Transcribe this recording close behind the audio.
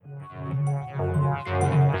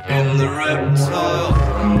reptile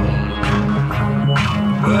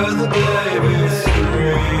where the baby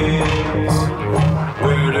screams,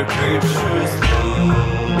 where the creatures bloom,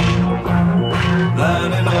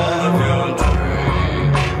 landing all of your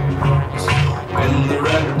dreams in the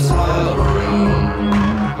reptile room.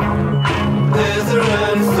 Hither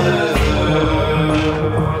and thither,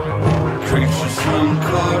 creatures from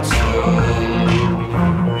cartoon,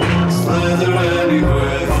 slither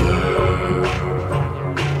anywhere.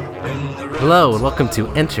 Hello and welcome to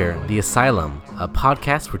Enter the Asylum, a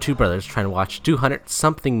podcast where two brothers try to watch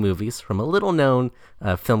 200-something movies from a little-known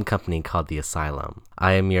film company called The Asylum.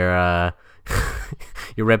 I am your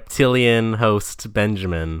your reptilian host,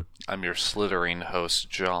 Benjamin. I'm your slithering host,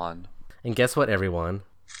 John. And guess what, everyone?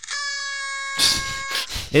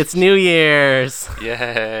 It's New Year's!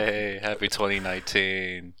 Yay! Happy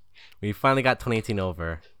 2019. We finally got 2018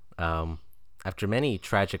 over, after many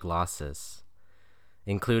tragic losses,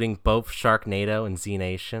 including both Sharknado and Z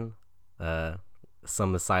Nation, some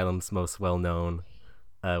of Asylum's most well-known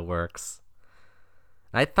works.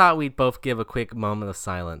 I thought we'd both give a quick moment of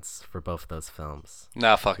silence for both those films.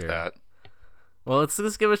 Nah, fuck that. Well,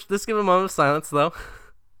 let's give a moment of silence, though.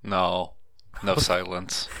 No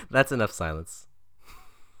silence. That's enough silence.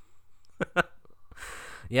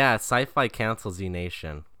 Yeah, Sci-Fi cancels Z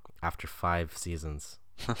Nation after 5 seasons.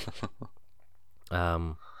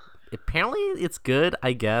 Apparently it's good,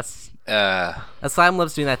 I guess. Asylum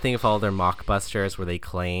loves doing that thing with all their mockbusters where they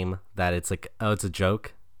claim that it's like, oh, it's a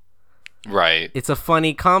joke. Right. It's a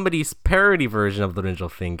funny comedy parody version of the original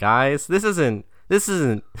thing, guys. This isn't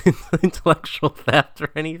intellectual theft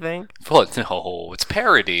or anything. Well, no, it's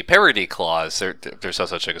parody. Parody clause. There's no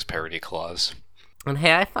such thing as parody clause. And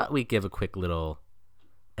hey, I thought we'd give a quick little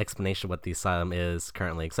explanation of what the Asylum is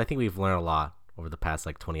currently, because I think we've learned a lot over the past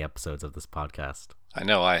 20 episodes of this podcast. I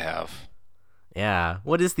know I have. Yeah.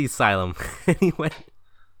 What is the Asylum, anyway?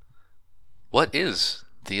 What is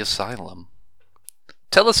the Asylum?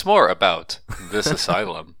 Tell us more about this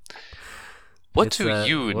Asylum. What do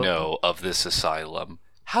you know of this Asylum?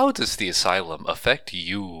 How does the Asylum affect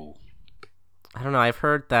you? I don't know. I've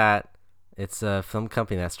heard that it's a film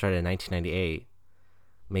company that started in 1998,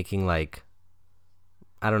 making bizarre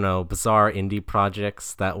indie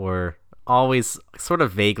projects that were always sort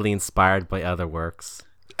of vaguely inspired by other works.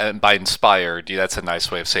 And by inspired, that's a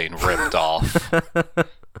nice way of saying ripped off.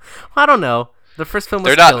 I don't know. The first film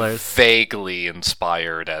was They're not Killers. Vaguely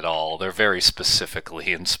inspired at all. They're very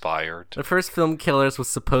specifically inspired. The first film, Killers, was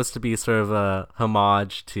supposed to be sort of a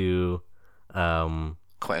homage to Quentin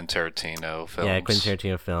Tarantino films. Yeah, Quentin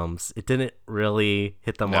Tarantino films. It didn't really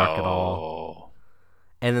hit the mark at all.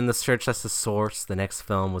 And then The Search as the Source, the next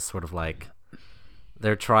film, was sort of like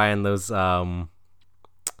they're trying those a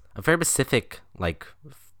very specific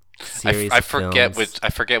series. I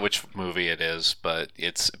forget which movie it is, but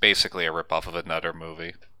it's basically a ripoff of another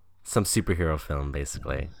movie. Some superhero film,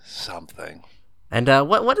 basically. Something. And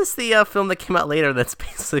what is the film that came out later that's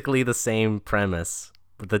basically the same premise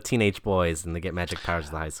with the teenage boys and they get magic powers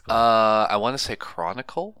in the high school? I want to say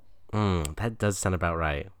Chronicle. That does sound about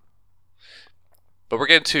right. But we're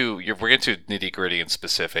getting to nitty gritty and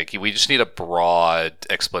specific. We just need a broad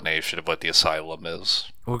explanation of what the Asylum is.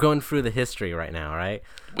 We're going through the history right now, right?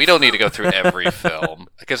 We don't need to go through every film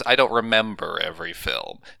because I don't remember every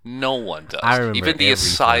film. No one does. I remember Even the every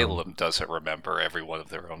Asylum film. doesn't remember every one of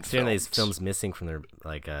their own Seeing films. these films missing from their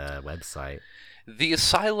website. The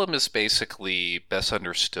Asylum is basically best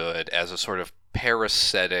understood as a sort of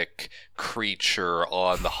parasitic creature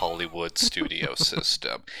on the Hollywood studio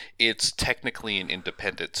system. It's technically an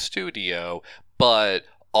independent studio, but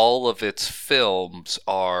all of its films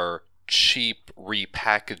are cheap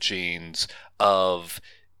repackagings of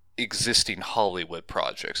existing Hollywood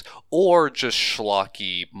projects or just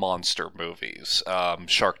schlocky monster movies,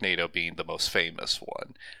 Sharknado being the most famous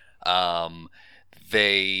one.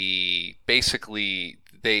 They basically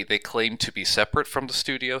they claim to be separate from the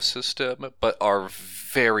studio system, but are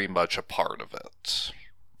very much a part of it.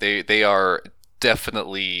 They are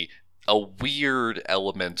definitely a weird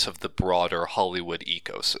element of the broader Hollywood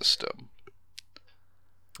ecosystem.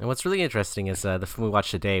 And what's really interesting is the film we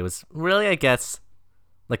watched today was really, I guess,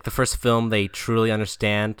 the first film they truly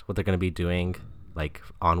understand what they're going to be doing,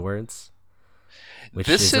 onwards.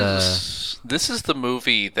 This is the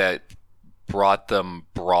movie that brought them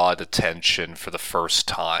broad attention for the first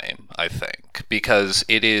time, I think, because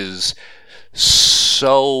it is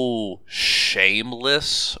so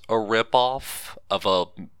shameless a ripoff of a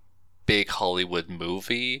big Hollywood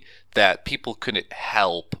movie that people couldn't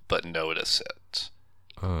help but notice it.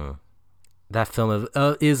 That film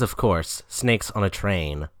is, of course, Snakes on a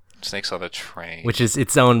Train. Snakes on a Train. which is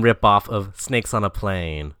its own ripoff of Snakes on a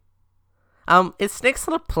Plane. Is Snakes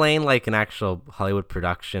on a Plane like an actual Hollywood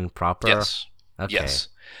production proper? Yes. Okay. Yes.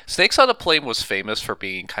 Snakes on a Plane was famous for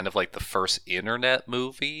being kind of like the first internet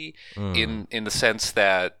movie in the sense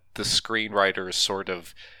that the screenwriters sort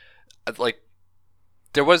of like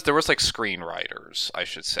there was like screenwriters, I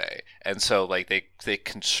should say. And so like they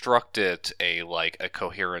constructed a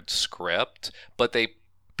coherent script, but they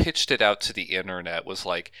pitched it out to the internet was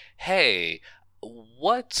like, "Hey,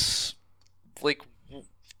 what's like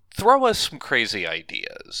throw us some crazy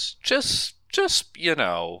ideas. Just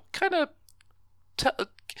kind of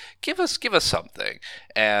give us something."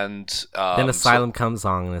 And Then Asylum comes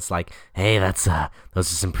on and it's like, hey, those are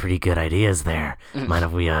some pretty good ideas there. Mind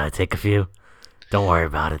if we take a few? Don't worry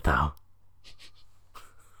about it though.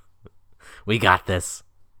 We got this.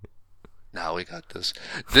 No, we got this.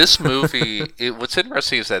 This movie, what's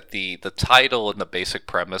interesting is that the title and the basic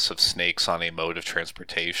premise of snakes on a mode of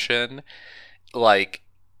transportation, like,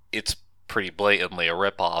 it's pretty blatantly a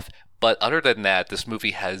ripoff. But other than that, this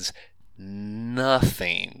movie has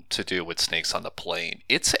nothing to do with Snakes on the Plane.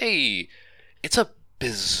 It's a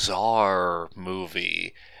bizarre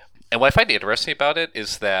movie. And what I find interesting about it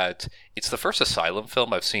is that it's the first Asylum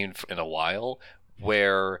film I've seen in a while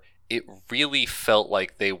where it really felt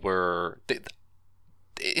like it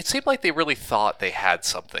seemed like they really thought they had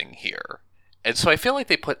something here. And so I feel like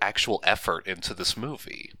they put actual effort into this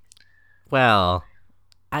movie. Well,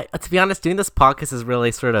 to be honest, doing this podcast has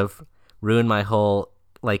really sort of ruined my whole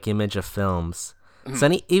image of films. So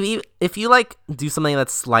if you do something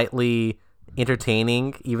that's slightly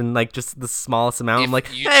entertaining, even just the smallest amount, I'm like,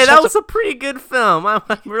 hey, that was a pretty good film. I'm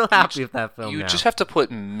real happy with that film. You just have to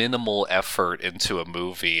put minimal effort into a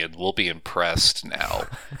movie, and we'll be impressed now.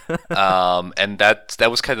 And that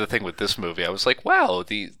was kind of the thing with this movie. I was like, wow,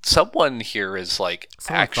 someone here is Someone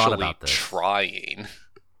actually trying.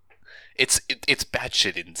 It's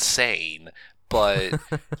batshit insane, but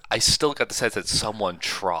I still got the sense that someone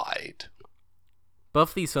tried.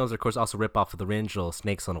 Both these films, of course, also rip off of the original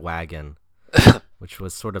Snakes on a Wagon, which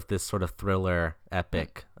was sort of thriller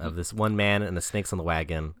epic of this one man and the snakes on the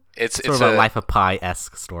wagon. It's sort of a Life of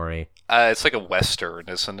Pi-esque story. It's like a Western,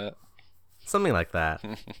 isn't it? Something like that.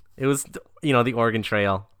 It was, the Oregon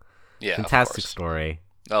Trail. Yeah, fantastic story.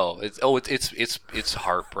 It's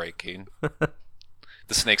heartbreaking.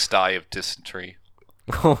 The snakes die of dysentery.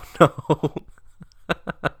 Oh no.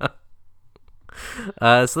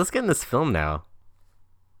 So let's get in this film now.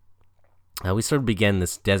 We sort of begin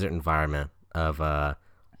this desert environment of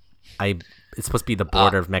it's supposed to be the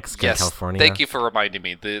border of Mexico and California. Thank you for reminding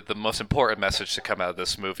me. The most important message to come out of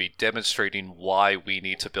this movie, demonstrating why we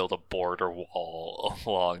need to build a border wall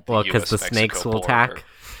along the U.S. because the snakes will border. attack.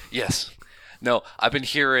 Yes. No, I've been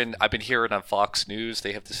hearing on Fox News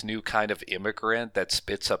they have this new kind of immigrant that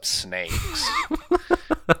spits up snakes.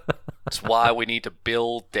 That's why we need to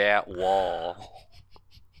build that wall.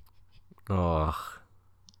 Oh,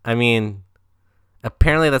 I mean,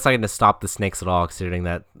 apparently that's not going to stop the snakes at all, considering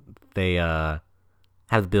that they have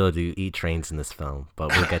the ability to eat trains in this film.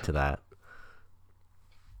 But we'll get to that.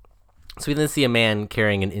 So we then see a man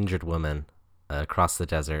carrying an injured woman across the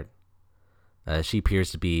desert. She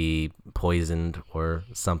appears to be poisoned or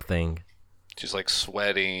something. She's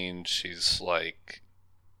sweating. She's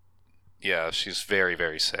she's very,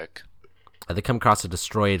 very sick. They come across a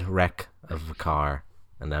destroyed wreck of a car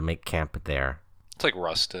and make camp there. It's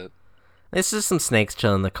rusted. There's just some snakes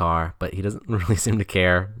chilling in the car, but he doesn't really seem to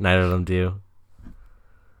care. Neither of them do.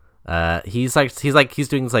 He's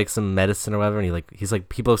doing some medicine or whatever, and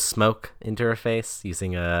he blows smoke into her face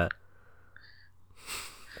using a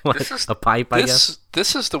pipe, I guess.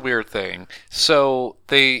 This is the weird thing. So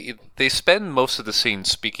they spend most of the scene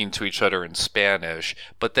speaking to each other in Spanish,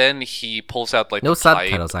 but then he pulls out no the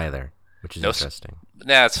subtitles pipe. either, which is interesting.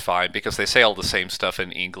 Nah, it's fine because they say all the same stuff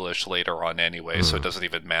in English later on anyway, so it doesn't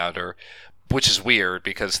even matter. Which is weird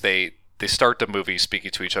because they start the movie speaking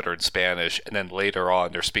to each other in Spanish, and then later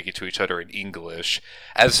on they're speaking to each other in English,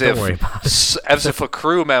 as if a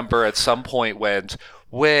crew member at some point went,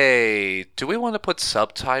 "Wait, do we want to put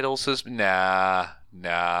subtitles?" Nah,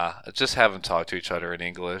 just have them talk to each other in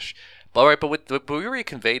English. All right, but we already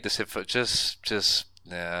conveyed this. If just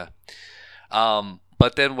nah.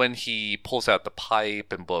 But then when he pulls out the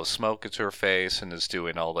pipe and blows smoke into her face and is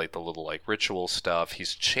doing all the little ritual stuff,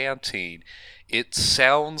 he's chanting. It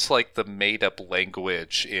sounds like the made-up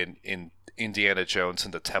language in Indiana Jones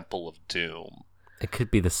and the Temple of Doom. It could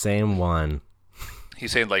be the same one.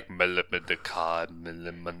 He's saying Melimanakad,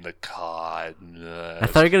 Melimanakad. I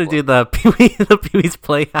thought you were gonna do the Pee-wee's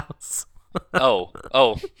Playhouse. Oh.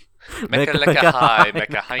 Mecca lecca hi,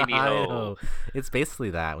 mecca heiny ho. It's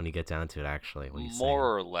basically that when you get down to it, actually. When you say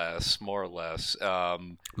More or less, more or less. I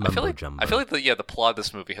feel mumbo like jumbo. I feel like the plot of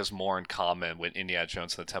this movie has more in common with Indiana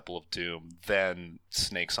Jones and the Temple of Doom than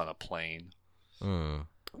Snakes on a Plane.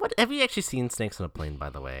 What have you actually seen Snakes on a Plane? By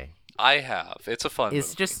the way, I have. It's a fun is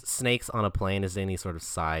movie. just snakes on a plane? Is there any sort of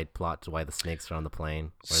side plot to why the snakes are on the plane? Or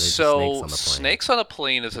are they just So snakes on the plane? Snakes on a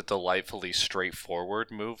Plane is a delightfully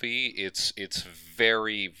straightforward movie. It's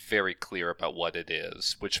very, very clear about what it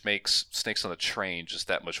is, which makes Snakes on a Train just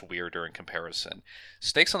that much weirder in comparison.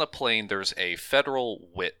 Snakes on a Plane, there's a federal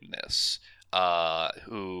witness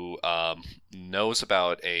who knows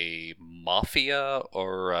about a mafia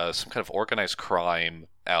or some kind of organized crime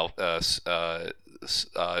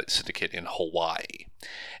syndicate in Hawaii,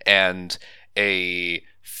 and a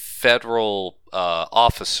federal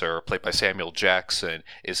officer played by Samuel Jackson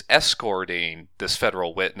is escorting this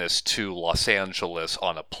federal witness to Los Angeles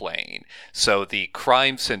on a plane. So the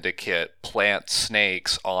crime syndicate plants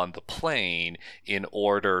snakes on the plane in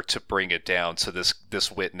order to bring it down, so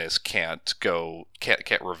this witness can't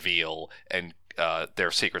reveal and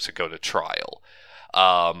their secrets and go to trial.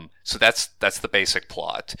 So that's the basic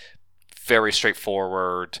plot. Very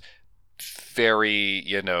straightforward, very,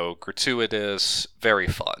 gratuitous, very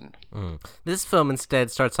fun. This film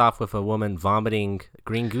instead starts off with a woman vomiting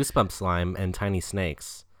green goosebump slime and tiny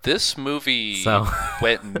snakes. This movie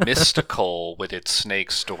went mystical with its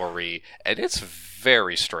snake story, and it's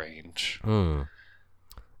very strange.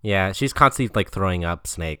 Yeah, she's constantly like throwing up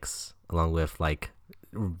snakes along with like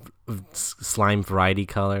slime variety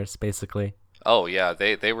colors, basically. Oh yeah,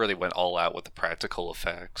 they really went all out with the practical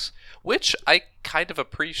effects, which I kind of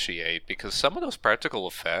appreciate, because some of those practical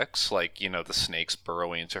effects, like the snakes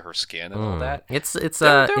burrowing into her skin and all that, It's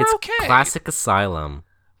they're okay. classic Asylum.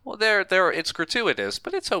 Well, it's gratuitous,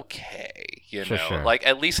 but it's okay, Sure. Like,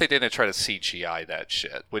 at least they didn't try to CGI that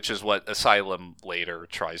shit, which is what Asylum later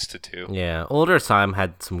tries to do. Yeah, older Asylum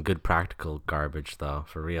had some good practical garbage though,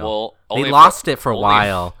 for real. Well, they lost it for a only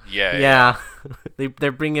while. Yeah.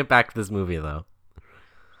 They're bringing it back to this movie though.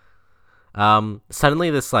 Suddenly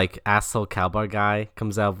this like asshole cowboy guy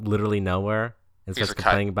comes out of literally nowhere and starts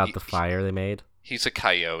complaining about the fire they made. He's a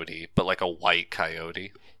coyote, but like a white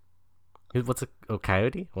coyote. What's a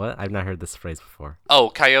coyote? What? I've not heard this phrase before.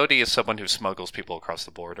 Oh, coyote is someone who smuggles people across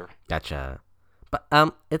the border. Gotcha. But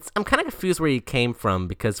I'm kind of confused where he came from,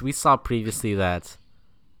 because we saw previously that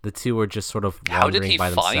the two were just sort of How did wandering he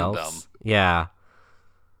by find themselves. them? Yeah.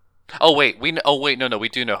 No, we do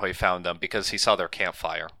know how he found them, because he saw their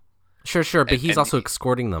campfire. Sure, but he's also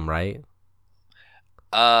escorting them, right?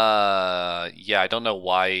 Yeah, I don't know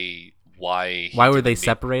why. Why were they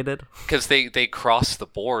separated? Because they crossed the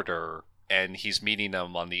border, and he's meeting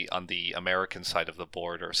them on the American side of the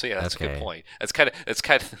border. So yeah, that's a good point. It's kind of it's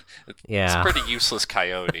a pretty useless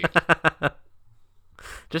coyote.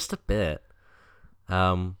 Just a bit.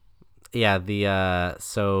 Yeah,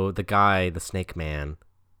 the guy, the Snake Man,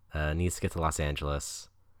 needs to get to Los Angeles.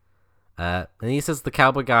 And he says the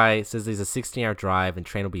cowboy guy says there's a 16-hour drive and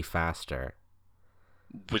train will be faster.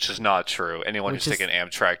 Which is not true. Anyone who's taken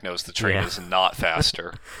Amtrak knows the train is not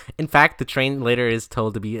faster. In fact, the train later is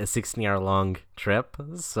told to be a 16-hour long trip,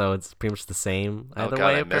 so it's pretty much the same either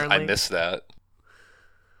way, apparently. I missed that.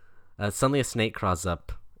 Suddenly a snake crawls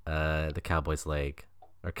up the cowboy's leg,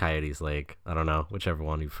 or coyote's leg. I don't know, whichever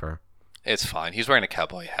one you prefer. It's fine. He's wearing a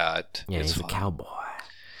cowboy hat. Yeah, he's a cowboy.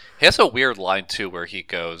 He has a weird line, too, where he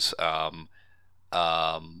goes,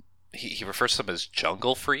 he refers to them as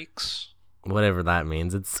jungle freaks. Whatever that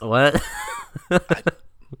means. It's what?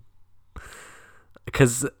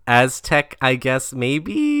 Because Aztec, I guess,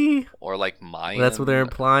 maybe? Or like Mayan? That's what they're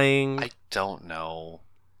implying. I don't know.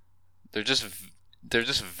 They're just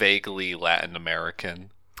vaguely Latin American.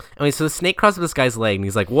 I mean, so the snake crosses this guy's leg, and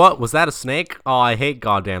he's like, "What? Was that a snake? Oh, I hate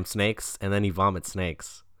goddamn snakes." And then he vomits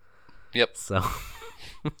snakes. Yep. So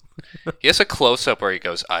he has a close-up where he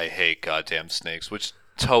goes, "I hate goddamn snakes," which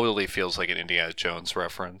totally feels like an Indiana Jones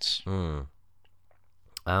reference.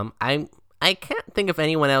 I can't think of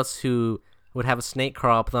anyone else who would have a snake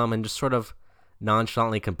crawl up them and just sort of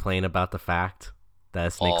nonchalantly complain about the fact that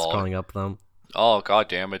a snake's crawling up them. Oh, god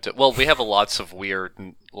damn it. Well, we have lots of weird,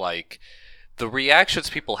 like, the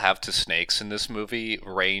reactions people have to snakes in this movie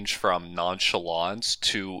range from nonchalance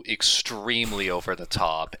to extremely over the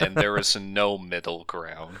top, and there is no middle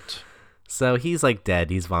ground. So he's like dead,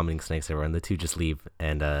 he's vomiting snakes everywhere, and the two just leave,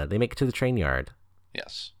 and they make it to the train yard.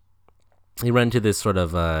 Yes. They run into this sort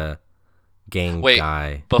of gang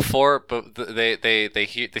guy. They see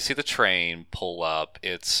the train pull up.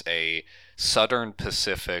 It's a Southern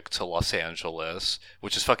Pacific to Los Angeles,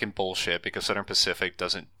 which is fucking bullshit because Southern Pacific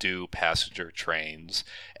doesn't do passenger trains.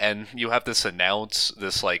 And you have this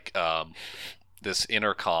this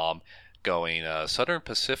intercom going Southern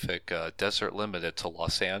Pacific Desert Limited to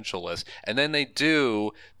Los Angeles, and then they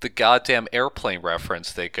do the goddamn airplane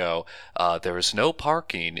reference. They go, there is no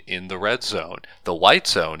parking in the red zone. The white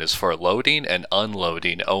zone is for loading and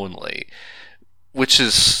unloading only, which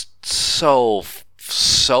is so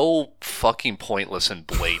fucking pointless and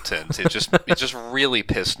blatant. It just really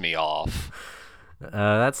pissed me off.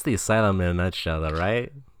 That's the asylum in a nutshell, though,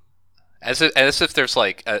 right? As if there's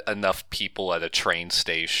like enough people at a train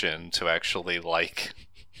station to actually like.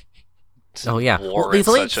 Oh yeah, well, there's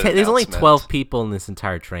only 12 people in this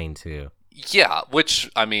entire train too. Yeah, which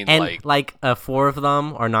I mean, and like 4 of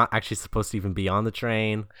them are not actually supposed to even be on the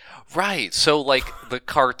train. Right. So like the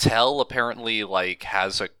cartel apparently like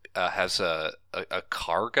has a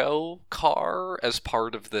cargo car as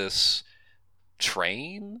part of this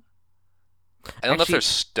train. I don't know if they're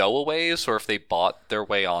stowaways or if they bought their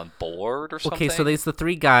way on board or something. Okay, so there's the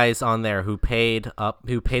 3 guys on there who paid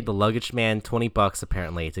the luggage man $20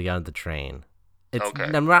 apparently to get on the train. Okay.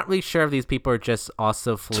 I'm not really sure if these people are just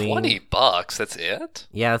also fleeing. $20, that's it?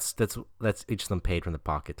 Yeah, that's each of them paid from the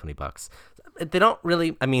pocket, $20. They don't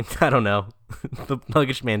really. I mean, I don't know. The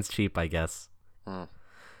luggage man's cheap, I guess.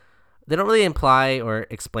 They don't really imply or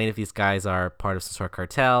explain if these guys are part of some sort of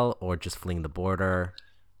cartel or just fleeing the border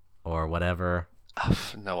or whatever.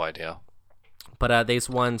 No idea. But there's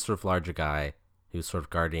one sort of larger guy who's sort of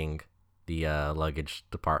guarding the luggage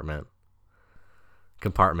compartment.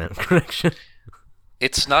 Correction.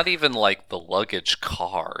 It's not even like the luggage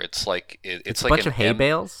car. It's like it's like a bunch of hay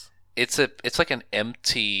bales. It's like an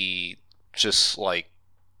empty, just like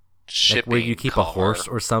shipping. Like where you keep car. A horse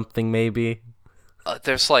or something, maybe.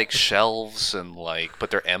 There's like shelves and like,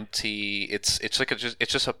 but they're empty. It's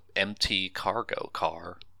just a empty cargo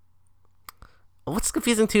car. What's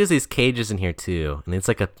confusing too is these cages in here too, and it's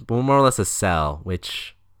like more or less a cell,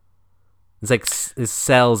 which it's like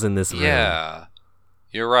cells in this room. Yeah,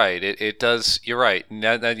 you're right. It does. You're right.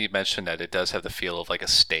 Now that you mentioned that, it does have the feel of like a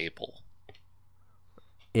stable.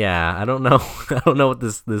 Yeah, I don't know. I don't know what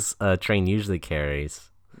this train usually carries,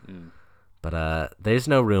 but there's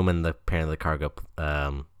no room in the cargo.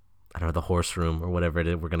 I don't know, the horse room or whatever it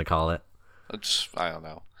is we're gonna call it. I don't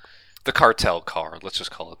know. The cartel car, let's just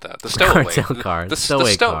call it that. The stowaway car. The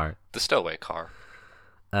stowaway car.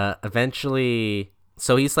 Eventually,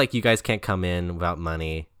 so he's like, you guys can't come in without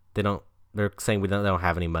money. They're saying they don't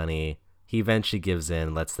have any money. He eventually gives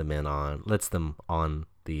in, lets them on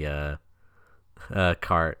the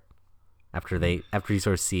cart after he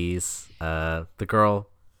sort of sees the girl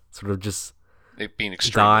sort of just being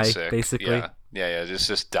extremely sick, basically. Yeah,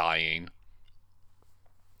 just dying.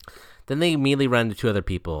 Then they immediately run into 2 other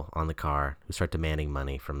people on the car who start demanding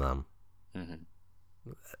money from them.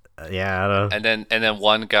 Yeah, I don't know. And then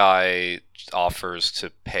one guy offers to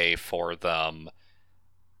pay for them,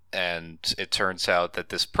 and it turns out that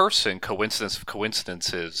this person, coincidence of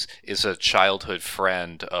coincidences, is a childhood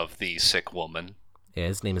friend of the sick woman. Yeah,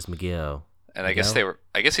 his name is Miguel. And I guess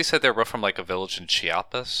he said they were from like a village in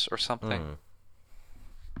Chiapas or something.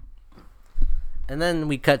 And then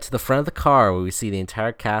we cut to the front of the car where we see the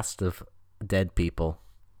entire cast of dead people.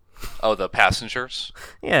 Oh, the passengers?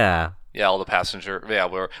 Yeah. Yeah, all the passenger. Yeah,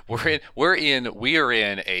 we are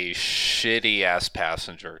in a shitty ass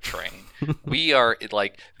passenger train. We are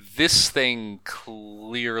like, this thing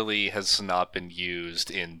clearly has not been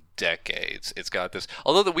used in decades. It's got this,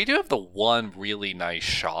 although we do have the one really nice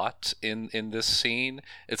shot in this scene.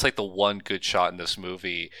 It's like the one good shot in this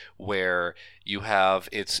movie where you have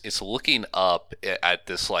it's looking up at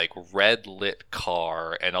this like red lit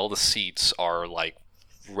car, and all the seats are like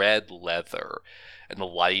red leather. And the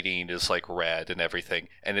lighting is like red and everything.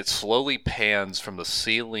 And it slowly pans from the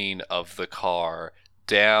ceiling of the car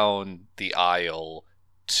down the aisle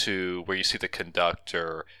to where you see the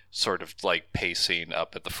conductor sort of like pacing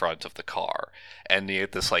up at the front of the car. And you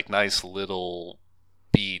get this like nice little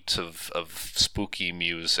beat of spooky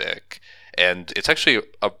music. And it's actually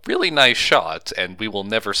a really nice shot. And we will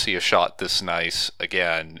never see a shot this nice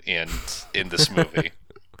again in this movie.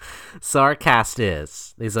 So our cast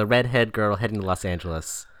there's a redhead girl heading to Los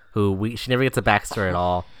Angeles who she never gets a backstory at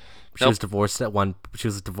all. She was divorced she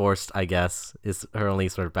was divorced, I guess, is her only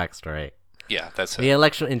sort of backstory. Yeah, that's it. The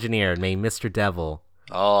electrical engineer named Mr. Devil.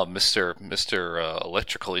 Oh, Mr.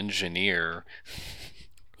 Electrical Engineer.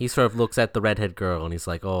 He sort of looks at the redhead girl and he's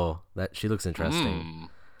like, "Oh, she looks interesting."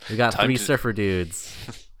 We got 3 surfer dudes.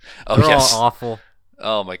 Oh, They're yes. all awful.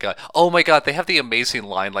 Oh my god. Oh my god, they have the amazing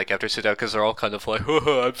line like after sit down because they're all kind of like,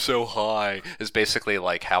 oh, I'm so high is basically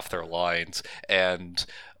like half their lines. And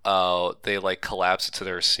they like collapse into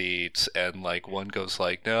their seats and like one goes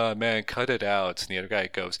like, no man, cut it out. And the other guy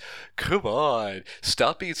goes, come on,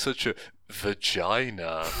 stop being such a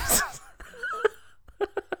vagina.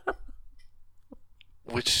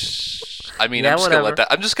 Which I mean Yeah, I'm just gonna let whatever.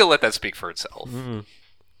 that I'm just gonna let that speak for itself. And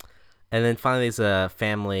then finally, there's a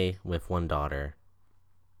family with one daughter.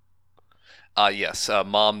 Yes,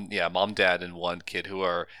 mom, dad, and one kid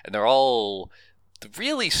and they're all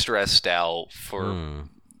really stressed out for Hmm.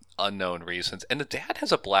 unknown reasons. And the dad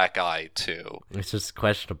has a black eye too. It's just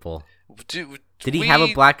questionable. Do Did he have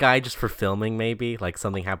a black eye just for filming? Maybe like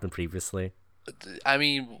something happened previously. I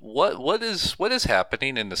mean, what is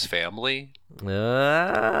happening in this family?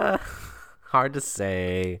 Uh, hard to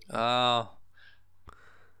say. Uh,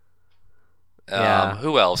 Yeah.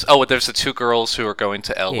 Who else? Oh, there's the two girls who are going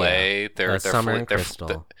to L.A. Yeah. They're Summer fle- and they're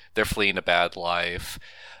Crystal. they're fleeing a bad life.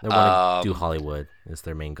 They want to do Um, Hollywood is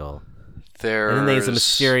their main goal. There's And then there's a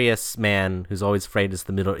mysterious man who's always afraid is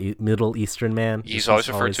the Middle Eastern man. He's always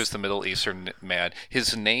referred to as the Middle Eastern man.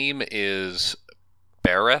 His name is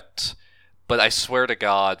Barrett, but I swear to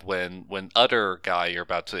God, when other guy you're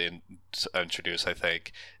about to introduce, I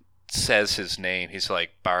think, says his name, he's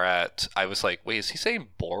like Barrett. I was like, wait, is he saying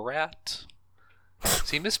Borat?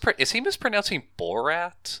 Is he mispronouncing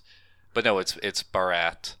Borat? But no, it's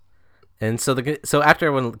Barrett. And so after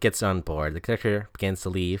everyone gets on board, the character begins to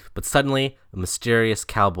leave, but suddenly a mysterious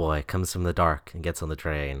cowboy comes from the dark and gets on the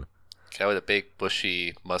train. Guy with a big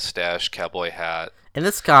bushy mustache, cowboy hat. And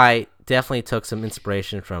this guy definitely took some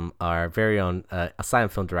inspiration from our very own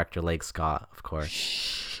silent film director, Lake Scott, of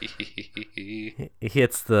course. He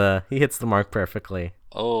hits the mark perfectly.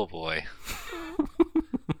 Oh boy.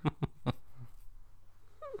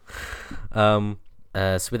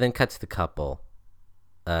 So we then cut to the couple,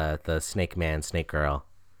 the snake man, snake girl.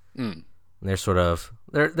 Mm. And they're sort of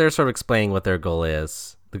explaining what their goal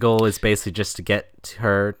is. The goal is basically just to get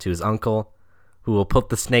her to his uncle, who will put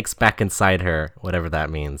the snakes back inside her, whatever that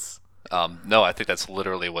means. No, I think that's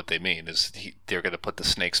literally what they mean. They're going to put the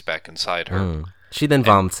snakes back inside her, She then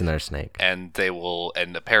vomits in their snake. and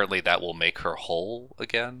apparently that will make her whole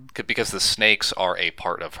again, because the snakes are a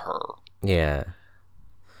part of her. Yeah.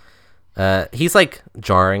 He's like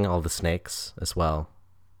jarring all the snakes as well.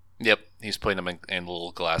 Yep, he's putting them in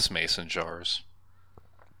little glass mason jars.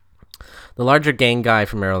 The larger gang guy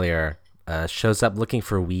from earlier shows up looking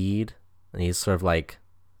for weed, and he's sort of like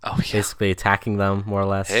Oh yeah. basically attacking them more or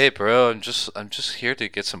less. Hey, bro, I'm just here to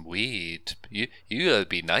get some weed. You gotta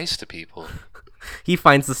be nice to people. He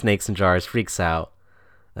finds the snakes in jars, freaks out.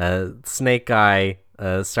 Snake guy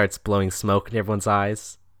starts blowing smoke in everyone's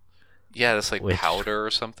eyes. Yeah, that's like Which- powder or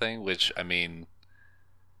something. Which I mean,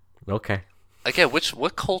 Okay. again,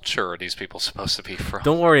 what culture are these people supposed to be from?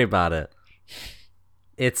 Don't worry about it.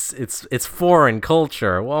 It's foreign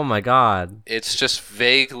culture. Oh my god. It's just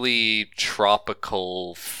vaguely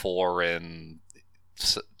tropical, foreign,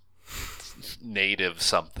 native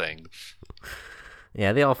something.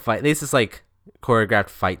 Yeah, they all fight. This is like choreographed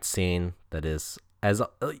fight scene that is, as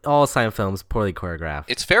all silent films, poorly choreographed.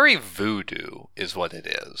 It's very voodoo, is what it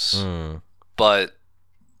is. Mm. But,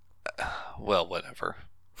 well, whatever.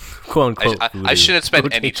 Quote unquote. I voodoo. shouldn't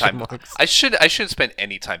spend any Quotation time. marks. I shouldn't spend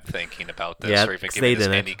any time thinking about this Yeah, or even 'cause giving they this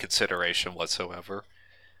didn't. any consideration whatsoever.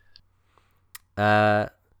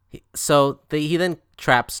 He then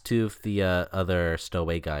traps two of the other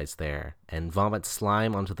stowaway guys there and vomits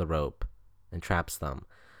slime onto the rope and traps them.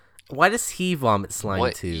 Why does he vomit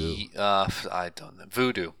slime too? I don't know.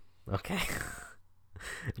 Voodoo. Okay.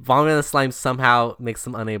 Vomiting the slime somehow makes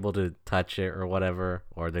them unable to touch it or whatever,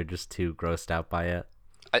 or they're just too grossed out by it.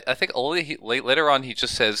 I think later on he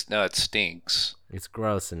just says, no, it stinks. It's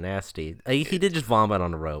gross and nasty. He did just vomit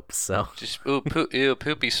on a rope, so. Just, ew,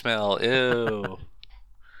 poopy smell, ew.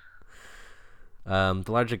 The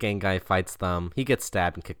larger gang guy fights them. He gets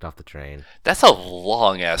stabbed and kicked off the train. That's a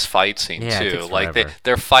long ass fight scene Yeah, it too. takes Like forever.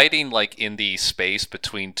 they're fighting like in the space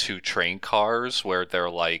between two train cars where they're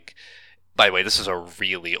like. By the way, this is a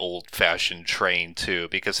really old-fashioned train too,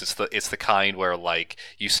 because it's the kind where like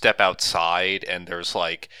you step outside and there's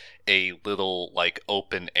like a little like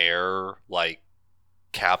open air like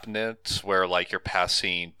cabinet where like you're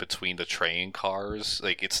passing between the train cars.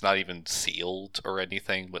 Like it's not even sealed or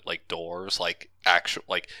anything with like doors, like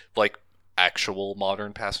actual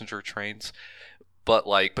modern passenger trains. But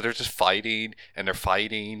they're just fighting and they're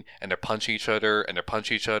fighting and they're punching each other and they're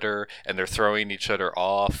punching each other and they're throwing each other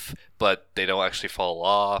off, but they don't actually fall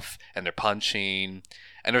off and they're punching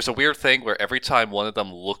And there's a weird thing where every time one of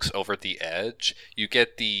them looks over the edge, you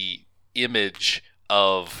get the image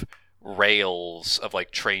of rails of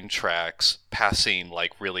like train tracks passing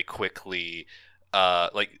like really quickly,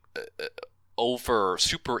 over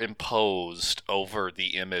superimposed over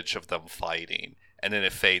the image of them fighting, and then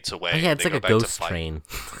it fades away. Oh, yeah, and it's they like go a back to ghost fight. train.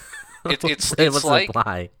 It's What's like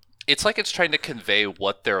imply? it's like it's trying to convey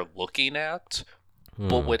what they're looking at,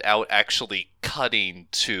 but without actually cutting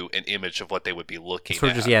to an image of what they would be looking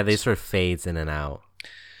Sort of at. just, yeah, they sort of fades in and out.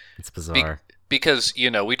 It's bizarre. Because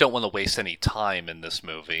we don't want to waste any time in this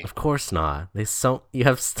movie. Of course not. You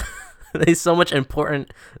have there's so much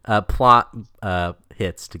important plot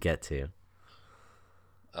hits to get to.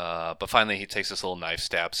 But finally, he takes this little knife,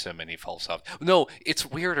 stabs him, and he falls off. No, it's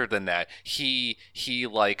weirder than that. He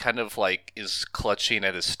like kind of like is clutching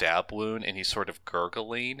at his stab wound, and he's sort of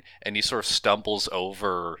gurgling, and he sort of stumbles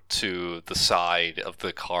over to the side of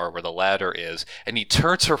the car where the ladder is, and he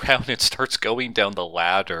turns around and starts going down the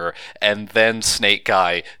ladder, and then Snake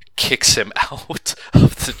Guy kicks him out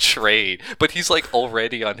of the train, but he's like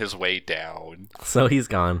already on his way down. So he's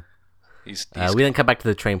gone. He's We then come back to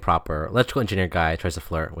the train proper. Electrical engineer guy tries to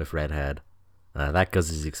flirt with Redhead. That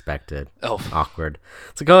goes as expected. Oh. Awkward.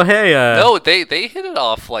 It's like, oh, hey. No, they hit it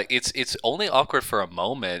off like it's only awkward for a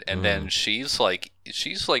moment, and then she's like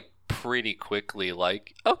pretty quickly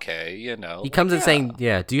like, okay, He comes in saying,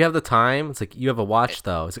 yeah, do you have the time? It's like, you have a watch,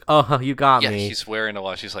 though. It's like, oh, you got yeah, me. he's wearing a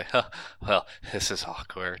watch. He's like, huh, well, this is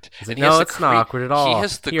awkward. He's like, And he has no, the it's not awkward at all. He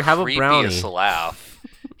has the Here, have a brownie. creepiest laugh.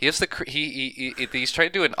 He has the he's trying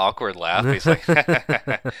to do an awkward laugh. He's like,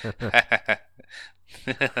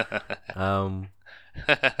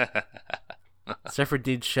 Surfer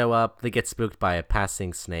dudes show up. They get spooked by a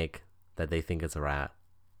passing snake that they think is a rat.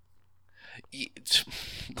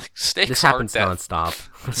 Snakes This aren't happens that nonstop. This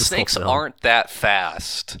whole snakes film. aren't that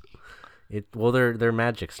fast. Well, they're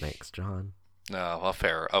magic snakes, John. No, well,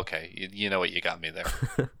 fair. Okay, you know what, you got me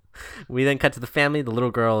there. We then cut to the family. The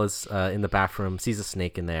little girl is in the bathroom, sees a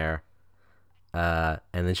snake in there, and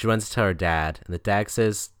then she runs to tell her dad. And the dad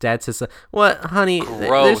says, "What, honey?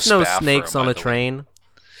 There's no bathroom, snakes on by a the way. train."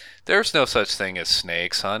 There's no such thing as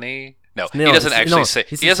snakes, honey. No, No, he doesn't it's- actually no, say. he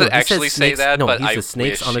He says- doesn't no, he says actually say snakes- that. No, but he I says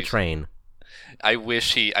snakes wish on a he- train. I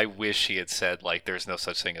wish he had said like there's no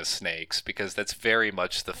such thing as snakes, because that's very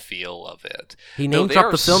much the feel of it. He No, name they dropped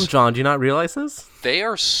are the film, John. Do you not realize this? They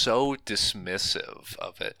are so dismissive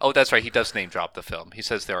of it. Oh, that's right. He does name drop the film. He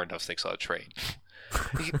says there are no snakes on a train.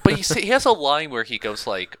 But he has a line where he goes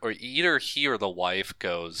like, or either he or the wife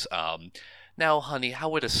goes, "Now, honey, how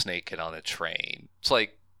would a snake get on a train?" It's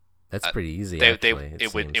like That's pretty easy. they actually,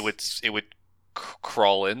 it would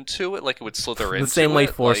crawl into it, like it would slither into the same way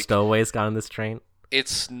it, four like, stowaways got on this train.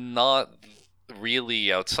 It's not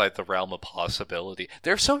really outside the realm of possibility.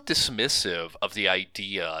 They're so dismissive of the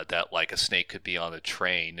idea that like a snake could be on a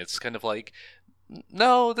train. It's kind of like,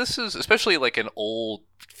 no, this is especially like an old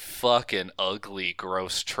fucking ugly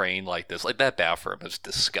gross train like this. Like that bathroom is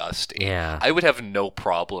disgusting. Yeah. I would have no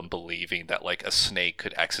problem believing that like a snake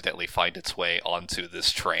could accidentally find its way onto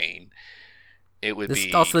this train. It would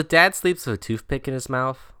be Also, the dad sleeps with a toothpick in his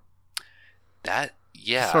mouth. that.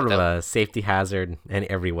 Yeah, Sort of a safety hazard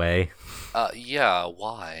in every way. yeah.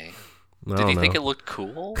 Why? I Did he don't think know. it looked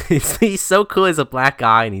cool? He's so cool as a black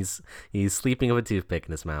guy, and he's sleeping with a toothpick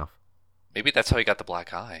in his mouth. Maybe that's how he got the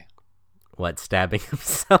black eye. What, stabbing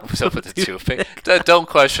himself? Himself with a toothpick. Don't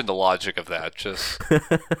question the logic of that. Just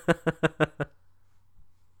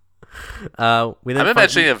I'm I'm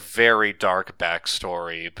imagining a very dark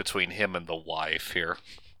backstory between him and the wife here.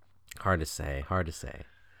 Hard to say.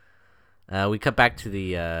 We cut back to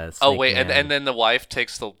the. Oh snake wait, man. and then the wife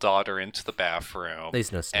takes the daughter into the bathroom.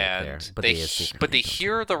 There's no snake and there, but they they secretly but they sometimes.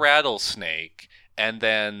 hear the rattlesnake, and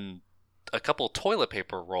then a couple toilet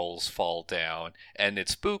paper rolls fall down, and it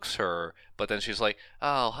spooks her. But then she's like,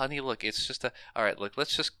 "Oh, honey, look, it's just a. All right, look,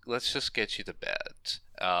 let's just get you to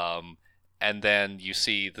bed." And then you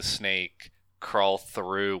see the snake crawl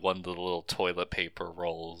through one of the little toilet paper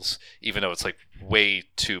rolls, even though it's like way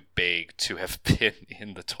too big to have been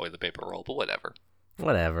in the toilet paper roll. But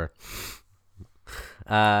whatever.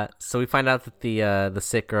 So we find out that the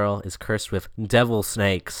sick girl is cursed with devil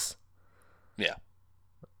snakes. Yeah.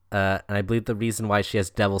 And I believe the reason why she has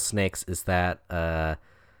devil snakes is that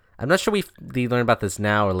I'm not sure we learn about this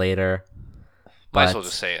now or later. Might as well but-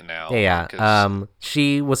 just say it now. Yeah. 'cause-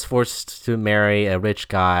 She was forced to marry a rich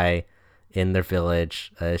guy in their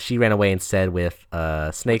village. She ran away instead with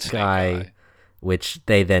Snake Snake Guy, Guy. which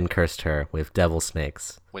they then cursed her with devil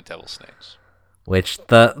snakes. with devil snakes. Which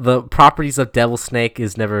the properties of devil snake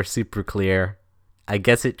is never super clear. I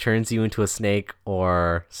guess it turns you into a snake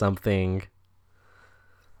or something.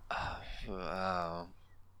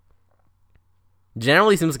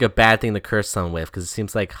 Generally seems like a bad thing to curse someone with, because it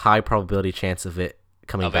seems like high probability chance of it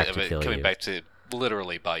coming back to kill coming you. back to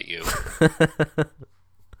literally bite you.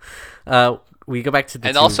 We go back to the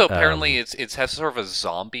And two, also apparently it has sort of a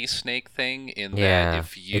zombie snake thing in that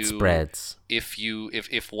it spreads.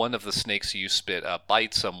 if one of the snakes you spit up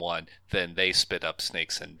bites someone, then they spit up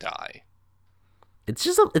snakes and die. It's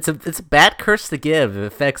just it's a bad curse to give. It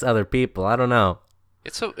affects other people. I don't know.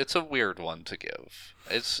 It's a weird one to give.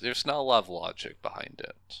 There's not a lot of logic behind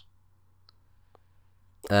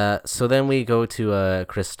it. So then we go to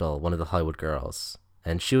Crystal, one of the Hollywood girls,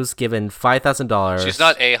 and she was given $5,000. She's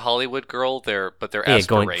not a Hollywood girl there, but their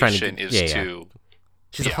aspiration is to.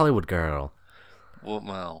 She's a Hollywood girl. Well,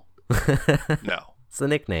 no. It's the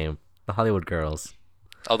nickname, the Hollywood girls.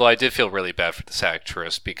 Although I did feel really bad for this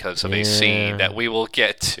actress because of a scene that we will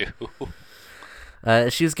get to.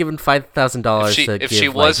 She was given $5,000 If she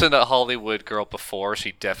wasn't a Hollywood girl before,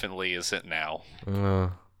 she definitely isn't now.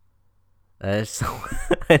 So,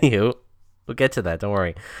 anywho, we'll get to that. Don't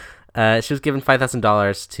worry. She was given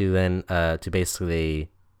 $5,000 to then to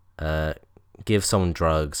basically give someone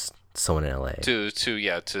drugs. Someone in LA to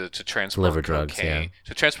transport deliver cocaine, drugs, yeah.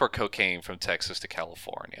 to transport cocaine from Texas to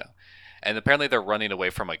California, and apparently they're running away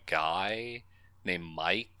from a guy named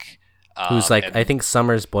Mike, who's like I think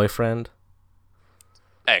Summer's boyfriend.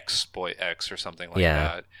 X or something like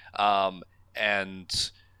that.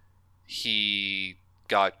 And he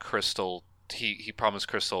got Crystal. He promised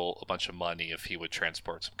Crystal a bunch of money if he would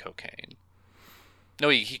transport some cocaine. No,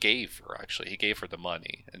 he gave her actually. He gave her the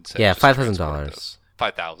money and said, $5,000.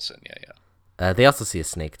 5,000. Yeah. They also see a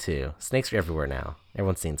snake too. Snakes are everywhere now.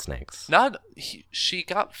 Everyone's seen snakes. She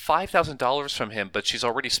got $5,000 from him, but she's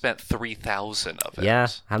already spent 3,000 of it. Yeah,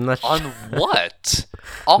 I'm not on sure. what?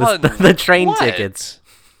 On the train what? tickets.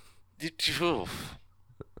 Didn't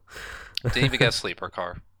even get a sleeper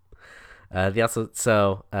car. We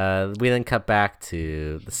then cut back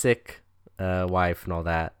to the sick wife and all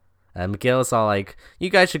that. Miguel's all like, you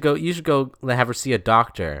should go have her see a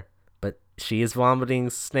doctor, but she is vomiting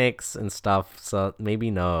snakes and stuff, so maybe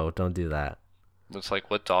don't do that. It's like,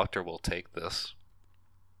 what doctor will take this?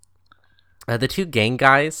 The two gang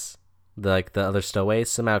guys, the other stowaways,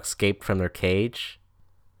 somehow escaped from their cage.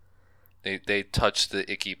 They touched the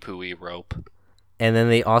icky pooey rope. And then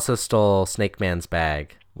they also stole Snake Man's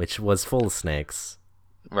bag, which was full of snakes.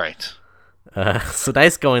 Right. So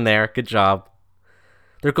nice going there. Good job.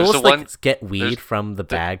 Their goal is to get weed from the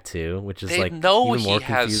bag too, which is like even more confusing. They know he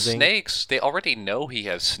has snakes. They already know he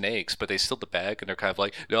has snakes, but they steal the bag and they're kind of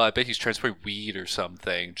like, no, I bet he's transporting weed or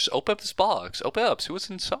something. Just open up this box. Open up. See what's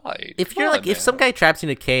inside. If some guy traps you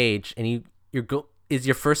in a cage and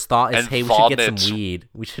your first thought is, hey, we should get some weed.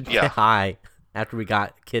 We should get high after we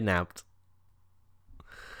got kidnapped.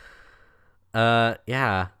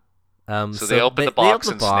 Yeah. So they open the box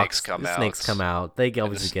and snakes come out. Snakes come out. They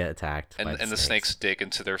obviously get attacked. And the snakes dig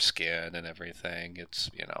into their skin and everything. It's,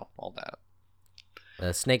 all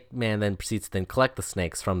that. Snake Man then proceeds to collect the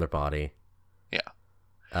snakes from their body. Yeah.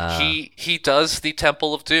 He does the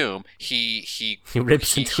Temple of Doom. He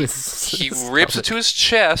rips into his he rips into his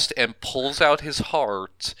chest and pulls out his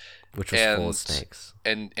heart, which was full of snakes,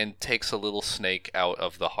 and takes a little snake out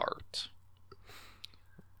of the heart.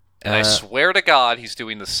 And I swear to God, he's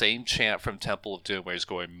doing the same chant from Temple of Doom where he's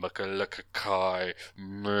going Mukalakakai,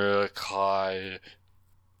 Murakai.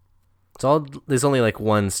 There's only like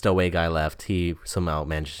one stowaway guy left. He somehow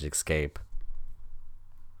manages to escape.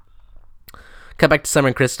 Cut back to Summer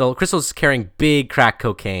and Crystal. Crystal's carrying big crack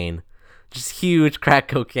cocaine. Just huge crack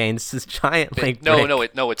cocaine. It's this giant like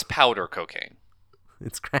No, it's powder cocaine.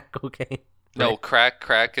 It's crack cocaine. No, right?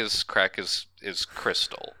 crack is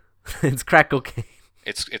crystal. It's crack cocaine.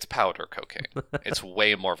 It's powder cocaine. It's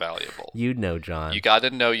way more valuable. You know, John. You gotta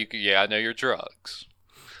know. You gotta know your drugs.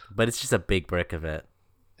 But it's just a big brick of it.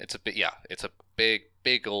 It's a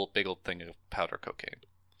big old thing of powder cocaine.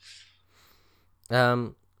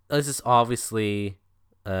 This is obviously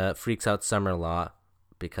freaks out Summer a lot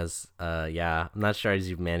because I'm not sure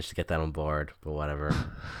you've managed to get that on board, but whatever.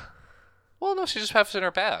 Well, no, she just has it in her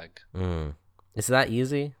bag. Is that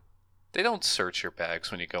easy? They don't search your bags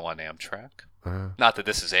when you go on Amtrak. Not that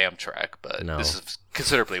this is Amtrak, but this is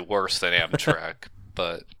considerably worse than Amtrak.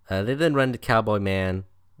 But they then run to Cowboy Man.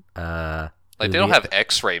 They don't have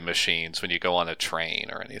X-ray machines when you go on a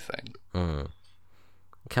train or anything.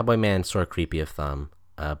 Cowboy Man's sort of creepy of them,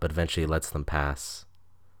 but eventually lets them pass.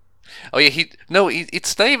 Oh yeah,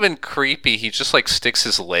 it's not even creepy. He just like sticks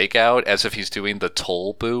his leg out as if he's doing the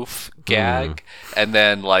toll booth gag, and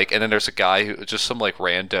then there's a guy who just some like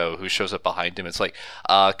rando who shows up behind him. It's like,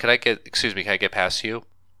 can I get past you?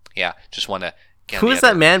 Yeah, just want to. Who is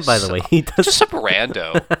that man, by the way? He does. Just some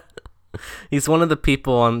rando. He's one of the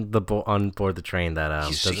people on board the train that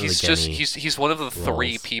he's one of the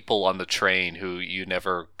three roles. people on the train who you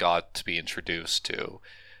never got to be introduced to,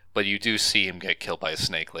 but you do see him get killed by a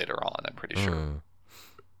snake later on. I'm pretty sure.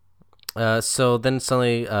 So then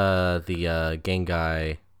suddenly, the gang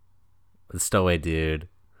guy, the stowaway dude,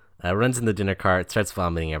 runs in the dinner cart, starts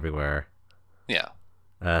vomiting everywhere. Yeah.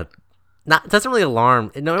 Doesn't really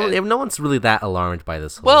alarm. No one's really that alarmed by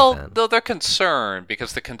this whole Well, event. though they're concerned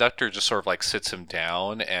because the conductor just sort of like sits him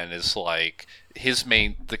down and is like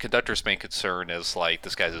the conductor's main concern is like,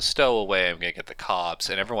 this guy's a stowaway, I'm gonna get the cops,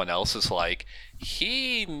 and everyone else is like,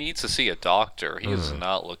 he needs to see a doctor. He is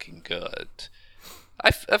not looking good.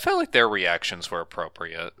 I felt like their reactions were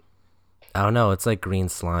appropriate. I don't know. It's like green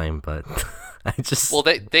slime, but I just Well,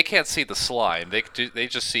 they can't see the slime. They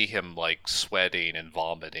just see him like sweating and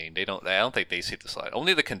vomiting. I don't think they see the slime.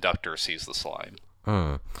 Only the conductor sees the slime.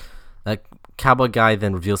 A cowboy guy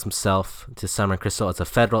then reveals himself to Summer and Crystal as a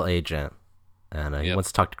federal agent, and he wants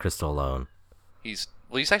to talk to Crystal alone. He's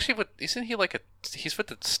actually he's with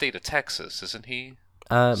the state of Texas, isn't he?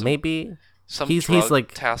 Maybe He's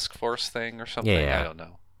like task force thing or something. Yeah. I don't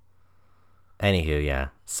know. Anywho, yeah.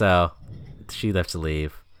 So she left to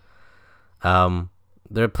leave.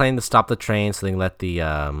 They're planning to stop the train so they can let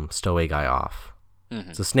the stowaway guy off.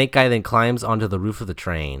 Mm-hmm. So Snake Guy then climbs onto the roof of the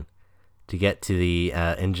train to get to the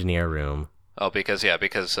engineer room. Oh, because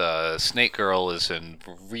Snake Girl is in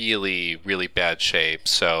really, really bad shape.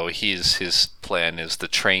 So his plan is the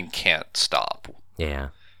train can't stop. Yeah.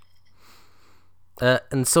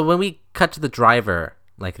 And so when we cut to the driver,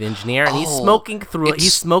 like the engineer, and he's smoking through.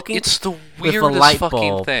 He's smoking. It's the with a weirdest light fucking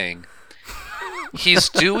bulb. thing. He's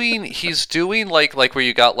doing like where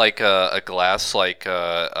you got like a glass like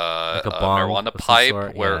a a bong marijuana of some pipe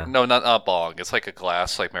sort, where yeah. no, not a bong. It's like a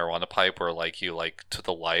glass like marijuana pipe where like you like to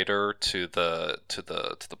the lighter to the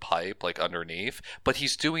pipe like underneath. But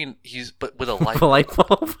but with a light. The light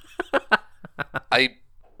bulb. I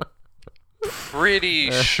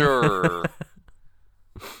pretty sure.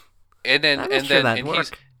 And then I'm not sure that'd he's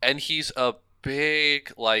work. he's a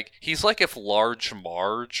big he's like if Large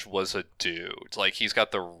Marge was a dude. Like he's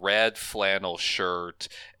got the red flannel shirt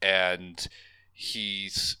and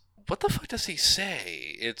he's what the fuck does he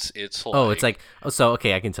say? It's like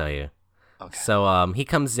Okay, I can tell you. okay. So he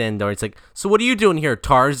comes in door. It's like, so what are you doing here,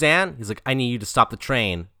 Tarzan? He's like, I need you to stop the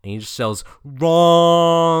train. And he just yells,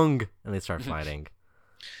 wrong, and they start fighting.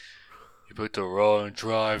 You put the wrong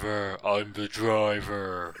driver. I'm the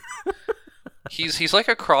driver. He's like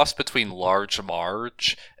a cross between Large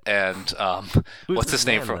Marge and what's his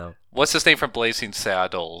name from Blazing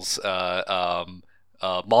Saddles? Mongo.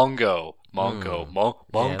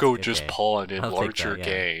 Mongo okay, just okay. pawned in I'll take larger that,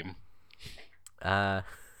 game.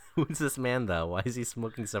 Who's this man though? Why is he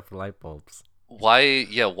smoking stuff for light bulbs? Why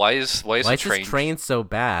is Why a is train this train so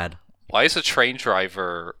bad? Why is a train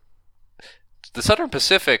driver? The Southern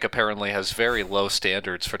Pacific apparently has very low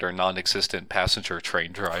standards for their non-existent passenger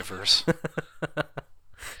train drivers.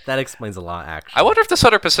 That explains a lot, actually. I wonder if the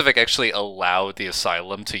Southern Pacific actually allowed the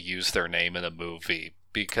asylum to use their name in a movie,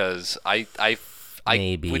 because I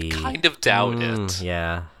Maybe. would kind of doubt it.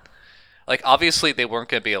 Yeah. Like, obviously they weren't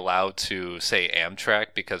going to be allowed to say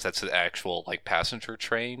Amtrak because that's an actual like passenger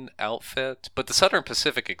train outfit, but the Southern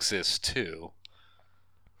Pacific exists too.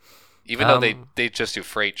 Even though they just do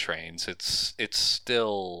freight trains, it's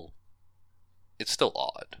still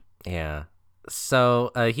odd. Yeah.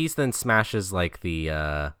 So he then smashes like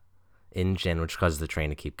the engine, which causes the train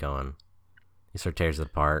to keep going. He sort of tears it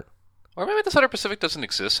apart. Or maybe the Southern Pacific doesn't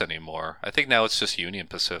exist anymore. I think now it's just Union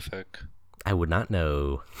Pacific. I would not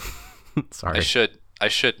know. Sorry. I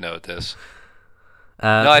should know this.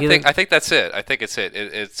 No, I think that's it. I think it's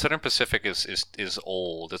it. Southern Pacific is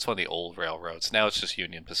old. It's one of the old railroads. Now it's just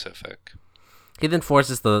Union Pacific. He then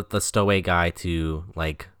forces the stowaway guy to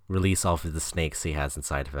like release all of the snakes he has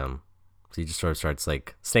inside of him. So he just sort of starts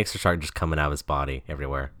like snakes start just coming out of his body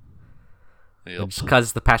everywhere. Yep. It just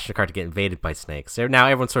causes the passenger car to get invaded by snakes. So now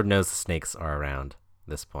everyone sort of knows the snakes are around at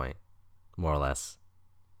this point, more or less.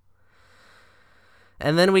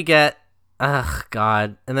 And then we get,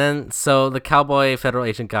 God. And then, so the cowboy federal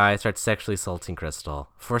agent guy starts sexually assaulting Crystal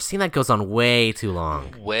for a scene that goes on way too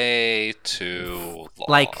long. Way too long.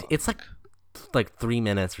 Like, it's like 3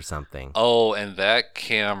 minutes or something. Oh, and that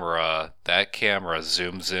camera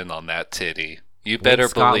zooms in on that titty. You better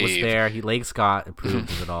Scott believe. was there. Lake Scott approved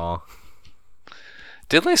of it all.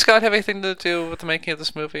 Did Lee Scott have anything to do with the making of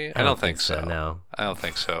this movie? I don't think so. No. I don't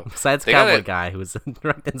think so. Besides They Cowboy gotta- Guy, who was a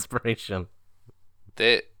direct inspiration.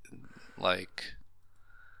 They like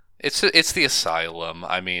It's the asylum.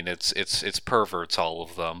 I mean, it's perverts, all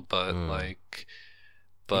of them, but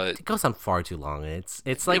but It goes on far too long.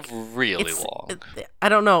 It's like really it's, long. I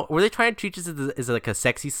don't know. Were they trying to treat this as like a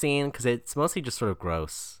sexy scene? Because it's mostly just sort of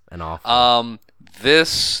gross and awful.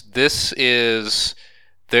 This is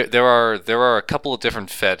there are a couple of different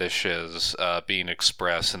fetishes being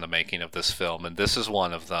expressed in the making of this film, and this is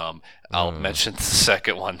one of them. I'll mention the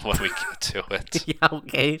second one when we get to it. Yeah.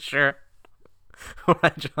 Okay. Sure. All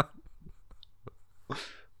right, John.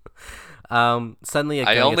 Suddenly a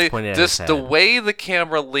gun gets pointed at his head. The way the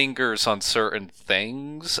camera lingers on certain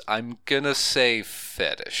things, I'm gonna say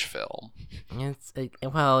fetish film. It's the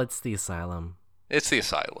asylum. It's the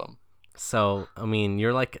asylum. So, I mean,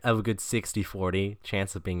 you're like a good 60-40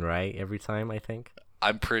 chance of being right every time, I think.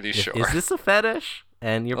 I'm pretty sure. Is this a fetish?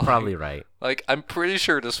 And you're probably right. Like, I'm pretty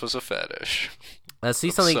sure this was a fetish. A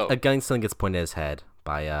gun suddenly gets pointed at his head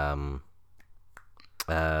by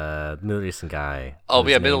Middle Eastern guy. Oh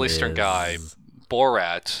yeah, Middle Eastern guy,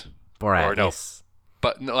 Borat. Borat. Or no, yes.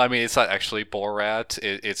 but no, I mean it's not actually Borat.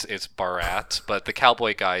 It's Barat. But the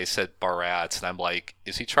cowboy guy said Barat, and I'm like,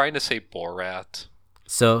 is he trying to say Borat?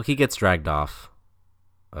 So he gets dragged off,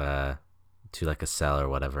 to like a cell or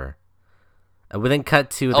whatever. We then cut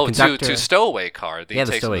to the conductor. to stowaway car. The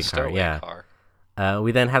stowaway car.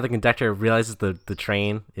 We then have the conductor realizes the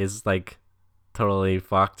train is like totally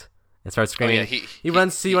fucked and starts screaming. Oh, yeah, he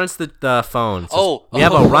runs to the phone. We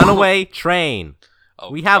have a runaway train.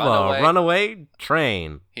 We have runaway. a runaway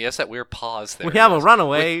train. He has that weird pause there. We have a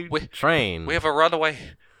runaway train. We have a runaway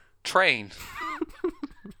train.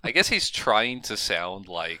 I guess he's trying to sound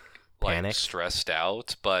like panicked, stressed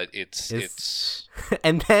out, but it's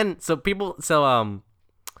and then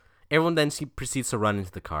everyone then proceeds to run into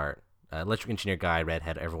the cart. Electric engineer guy,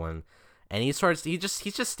 redhead, everyone, and he's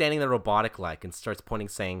just standing there robotic like and starts pointing,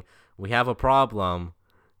 saying, "We have a problem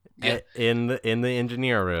in the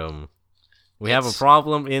engineer room. We have a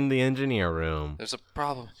problem in the engineer room. There's a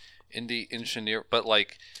problem in the engineer, but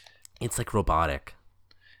like it's like robotic."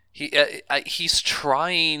 He's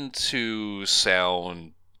trying to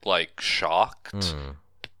sound like shocked,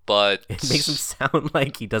 but it makes him sound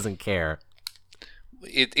like he doesn't care.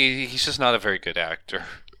 He's just not a very good actor.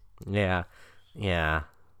 Yeah.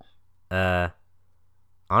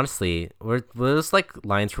 Honestly, were those like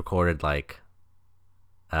lines recorded like,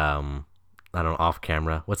 I don't know, off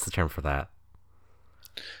camera? What's the term for that?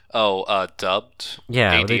 Oh, dubbed.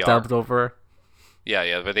 Yeah, ADR. were they dubbed over?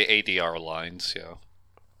 Yeah, but the ADR lines, yeah.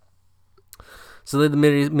 So the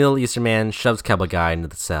Middle Eastern man shoves Cowboy Guy into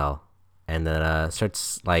the cell, and then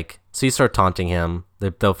starts like. So you start taunting him. They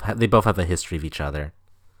both have a history of each other.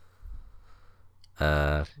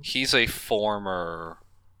 He's a former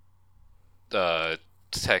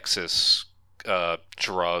Texas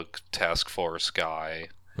drug task force guy,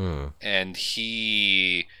 and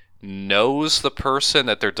he knows the person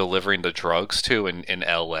that they're delivering the drugs to in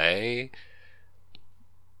L.A.,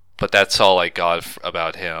 but that's all I got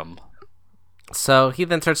about him. So he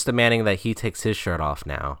then starts demanding that he takes his shirt off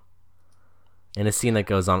now. In a scene that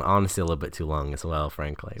goes on, honestly, a little bit too long as well,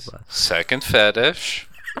 frankly. But second fetish.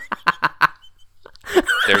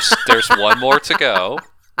 There's one more to go.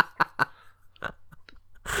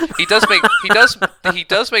 He does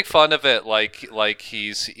make fun of it, like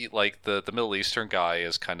he's like the Middle Eastern guy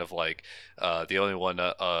is kind of like the only one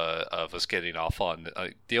of us getting off on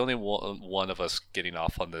the only one of us getting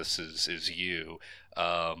off on this is you.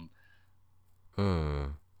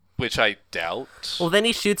 Which I doubt. Well, then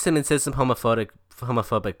he shoots him and says some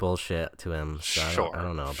homophobic bullshit to him. So Sure. I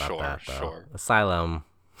don't know about that, though. Sure. Asylum.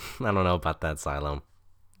 I don't know about that Asylum.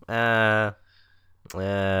 Yeah.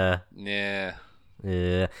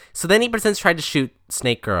 So then he pretends to try to shoot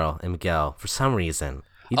Snake Girl and Miguel for some reason.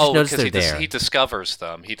 He just noticed they're there. He discovers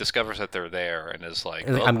them. He discovers that they're there and is like,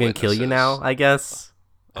 I'm going to kill you now, I guess.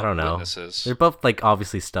 I don't know. Witnesses. They're both like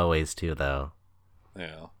obviously stowaways too, though.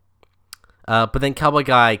 Yeah. But then Cowboy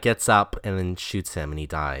Guy gets up and then shoots him and he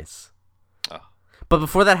dies. Oh. But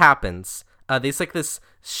before that happens, there's like this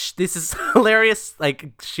is hilarious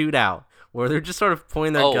like shootout where they're just sort of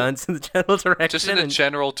pointing their guns in the general direction. Just in a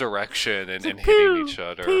general direction and hitting pew, each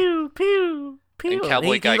other. Pew, pew, pew. And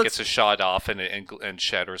Cowboy Guy gets a shot off and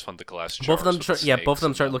shatters one of the glass jars. Both of them, both of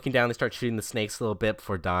them start looking down. They start shooting the snakes a little bit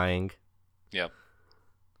before dying. Yep.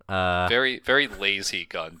 Very, very lazy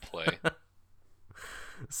gunplay.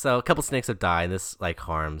 So a couple snakes have died. This like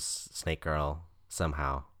harms Snake Girl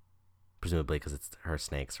somehow, presumably because it's her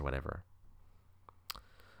snakes or whatever.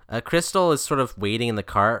 Crystal is sort of waiting in the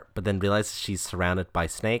cart, but then realizes she's surrounded by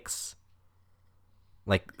snakes.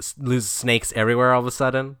 Like loses snakes everywhere all of a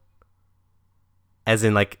sudden. As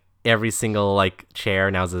in like every single like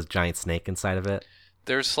chair now has a giant snake inside of it.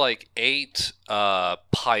 There's like 8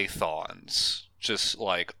 pythons just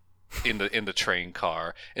like in the train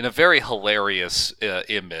car in a very hilarious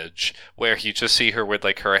image where you just see her with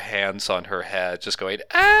like her hands on her head just going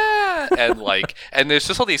and there's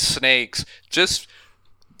just all these snakes just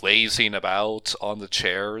lazing about on the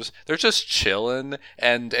chairs. They're just chilling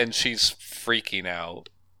and she's freaking out.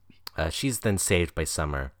 She's then saved by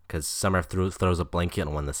Summer because Summer throws a blanket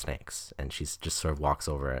on one of the snakes and she's just sort of walks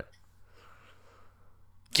over it.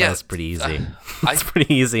 Yeah, that's pretty easy. It's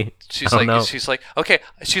pretty easy. She's like, okay.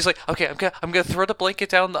 I'm gonna throw the blanket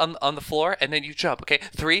down on the floor, and then you jump. Okay,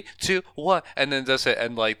 3, 2, 1, and then does it.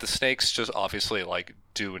 And like the snakes just obviously like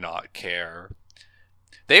do not care.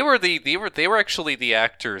 They were actually the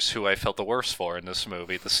actors who I felt the worst for in this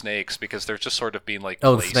movie, the snakes, because they're just sort of being like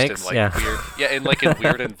placed snakes? in like Yeah. weird, in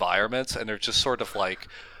weird environments, and they're just sort of like,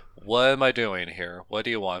 what am I doing here? What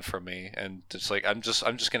do you want from me? And it's like I'm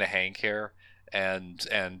just gonna hang here. And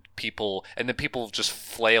people just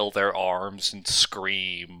flail their arms and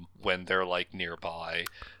scream when they're like nearby,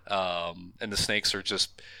 and the snakes are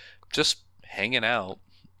just hanging out.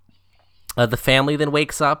 The family then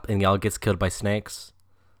wakes up and y'all gets killed by snakes.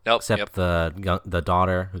 Nope, Except the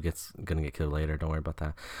daughter who gonna get killed later. Don't worry about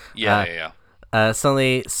that. Yeah.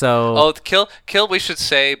 Suddenly, so kill. We should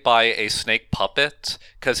say by a snake puppet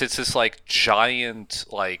because it's this like giant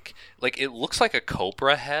like it looks like a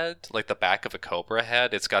cobra head, like the back of a cobra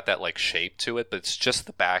head. It's got that like shape to it, but it's just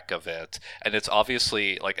the back of it, and it's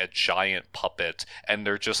obviously like a giant puppet, and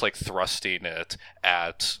they're just like thrusting it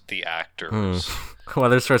at the actors. Well,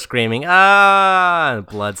 they start screaming, ah, and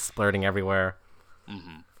blood splurting everywhere.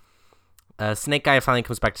 Snake Guy finally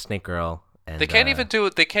comes back to Snake Girl. And, they can't even do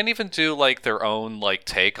it. They can't even do like their own like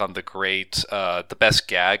take on the best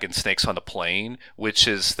gag in Snakes on a Plane, which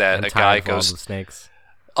is that a guy goes. Snakes.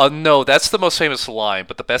 No, that's the most famous line.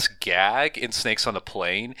 But the best gag in Snakes on a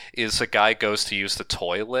Plane is a guy goes to use the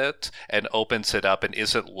toilet and opens it up and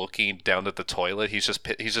isn't looking down at the toilet. He's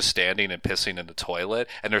just standing and pissing in the toilet.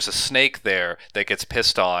 And there's a snake there that gets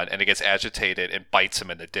pissed on and it gets agitated and bites him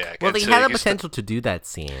in the dick. Well, and they had the potential to do that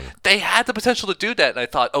scene. They had the potential to do that, and I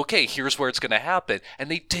thought, okay, here's where it's going to happen, and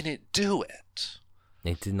they didn't do it.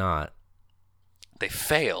 They did not. They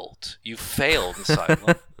failed. You failed,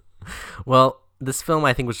 Asylum. Well. This film,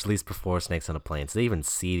 I think, was released before Snakes on a Plane, so they even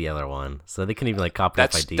see the other one. So they couldn't even, like, copy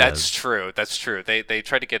off ideas. That's true. They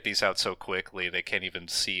try to get these out so quickly, they can't even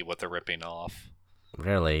see what they're ripping off.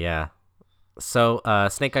 Really, yeah. So,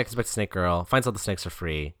 Snake Guy comes back to Snake Girl, finds out the snakes are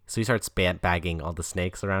free, so he starts bagging all the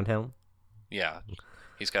snakes around him. Yeah.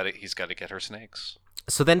 He's got to get her snakes.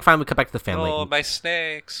 So then finally we come back to the family. Oh, my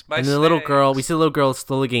snakes, and the little girl, we see the little girl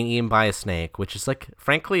slowly getting eaten by a snake, which is, like,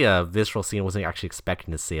 frankly, a visceral scene I wasn't actually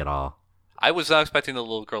expecting to see at all. I was not expecting the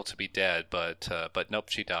little girl to be dead, but nope,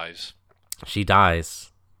 she dies. She dies.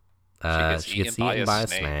 She gets eaten by a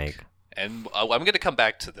snake. And I'm going to come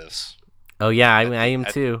back to this. Oh yeah, I am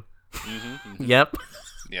too. Yep.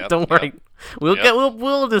 Don't worry.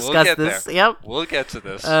 We'll discuss this. There. Yep. We'll get to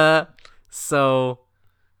this. So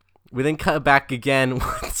we then cut back again.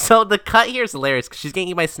 So the cut here is hilarious because she's getting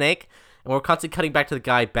eaten by a snake, and we're constantly cutting back to the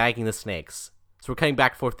guy bagging the snakes. So we're cutting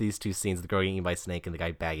back and forth these two scenes: the girl getting eaten by a snake and the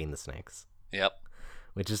guy bagging the snakes. Yep.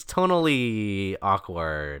 Which is tonally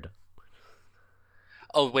awkward.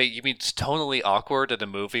 Oh, wait, you mean it's tonally awkward in a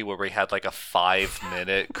movie where we had like a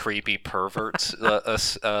 5-minute creepy pervert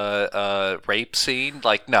rape scene?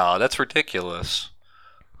 Like, no, that's ridiculous.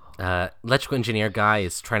 Electrical engineer guy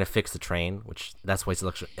is trying to fix the train, which that's why he's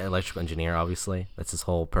electrical engineer, obviously. That's his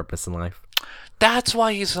whole purpose in life. That's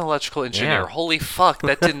why he's an electrical engineer. Yeah. Holy fuck,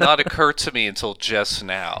 that did not occur to me until just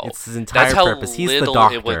now. It's his entire purpose. He's the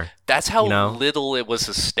doctor. That's how little it was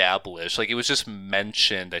established. Like, it was just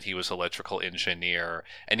mentioned that he was electrical engineer,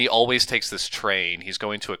 and he always takes this train. He's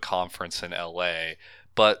going to a conference in LA,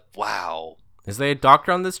 but wow. Is there a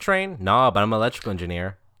doctor on this train? No, but I'm an electrical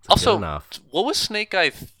engineer. It's good enough. What was Snake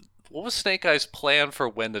Eye's plan for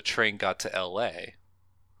when the train got to LA?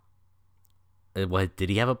 What, did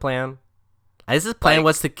he have a plan? His plan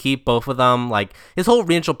was to keep both of them. Like, his whole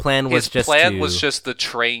original plan was just the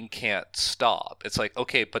train can't stop. It's like,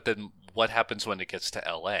 okay, but then what happens when it gets to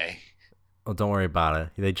LA? Oh, don't worry about it.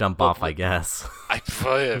 They jump off, I guess.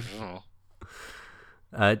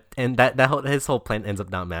 And his whole plan ends up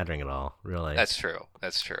not mattering at all, really. That's true.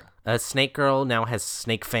 Snake Girl now has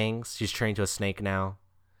snake fangs. She's trained to a snake now.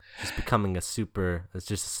 She's becoming it's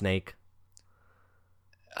just a snake.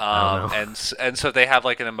 I don't know. And so they have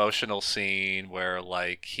like an emotional scene where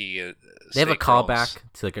like They have a Snake Girl's- callback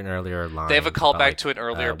to like an earlier line. They have a about, callback like, to an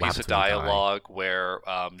earlier what piece of happens when you die. dialogue where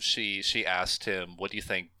she asked him, "What do you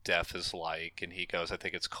think death is like?" And he goes, "I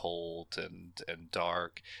think it's cold and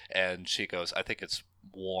dark." And she goes, "I think it's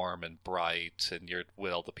warm and bright, and you're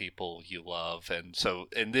with all the people you love." And so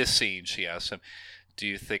in this scene, she asks him, "Do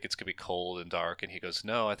you think it's gonna be cold and dark?" And he goes,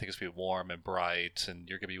 "No, I think it's gonna be warm and bright, and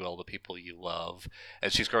you're gonna be with all the people you love."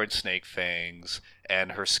 And she's growing snake fangs,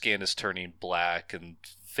 and her skin is turning black and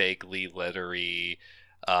vaguely leathery.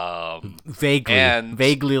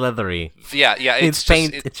 Vaguely leathery. Yeah, It's just,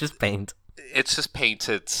 paint. It's just paint. it's just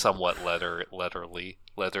painted somewhat leathery. That's how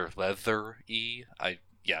you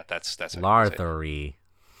say it. Larthery.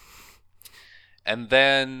 And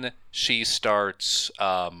then she starts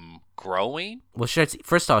growing. Well,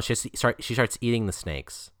 first off, she starts eating the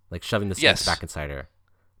snakes, like shoving the snakes Yes. back inside her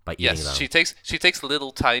by eating Yes, them. she takes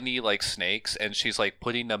little tiny like snakes and she's like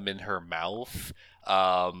putting them in her mouth.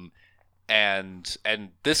 And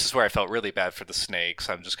this is where I felt really bad for the snakes.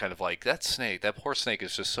 I'm just kind of like, that poor snake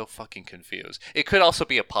is just so fucking confused. It could also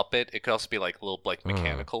be a puppet. It could also be like a little like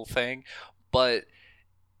mechanical thing, but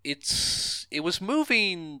it was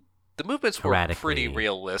moving. The movements were Erratically. pretty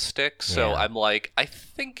realistic, so Yeah. I'm like, I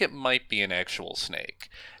think it might be an actual snake,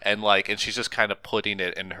 and she's just kind of putting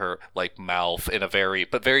it in her like mouth in a very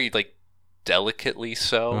like delicately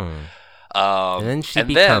so. And then she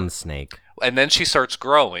becomes Snake. And then she starts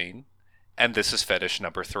growing, and this is fetish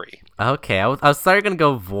number 3. Okay, I was sorry gonna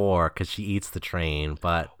go Vor because she eats the train,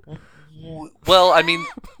 but Well, I mean,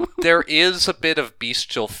 there is a bit of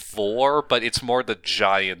bestial 4, but it's more the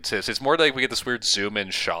giantess. It's more like we get this weird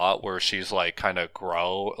zoom-in shot where she's like kind of sort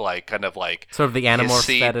of the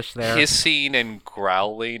Animorph fetish there. hissing and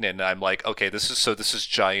growling, and I'm like, okay, this is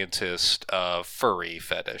giantess furry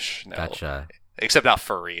fetish now. Gotcha. Except not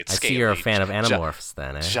furry, it's I scaly. see you're a fan of Animorphs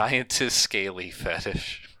then, eh? Giantess scaly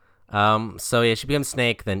fetish. So yeah, she becomes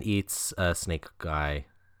Snake, then eats Snake Guy.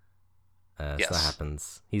 So Yes. that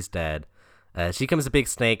happens. He's dead. She becomes a big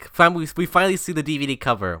snake. We finally see the DVD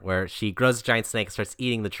cover where she grows a giant snake and starts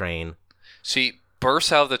eating the train. She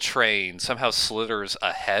bursts out of the train, somehow slithers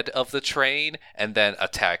ahead of the train, and then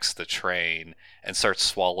attacks the train and starts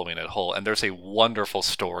swallowing it whole. And there's a wonderful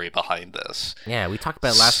story behind this. Yeah, we talked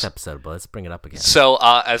about it last episode, but let's bring it up again. So,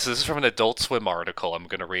 as this is from an Adult Swim article, I'm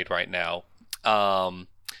going to read right now.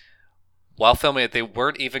 While filming it, they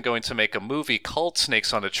weren't even going to make a movie called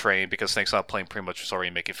Snakes on a Train because Snakes on a Plane pretty much was already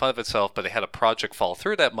making fun of itself, but they had a project fall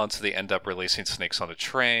through that month, so they end up releasing Snakes on a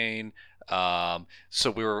Train. So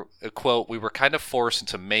we were, quote, we were kind of forced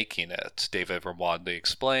into making it, David Ramondi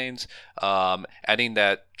explains, adding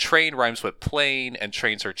that train rhymes with plane and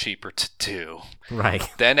trains are cheaper to do. Right.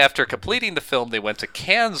 Then after completing the film, they went to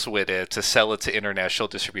Cannes with it to sell it to international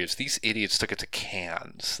distributors. These idiots took it to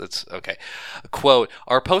Cannes. That's okay. Quote,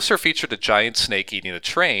 our poster featured a giant snake eating a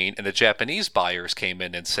train, and the Japanese buyers came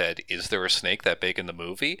in and said, is there a snake that big in the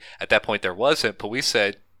movie? At that point, there wasn't, but we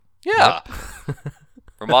said, yeah.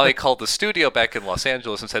 Ramalli called the studio back in Los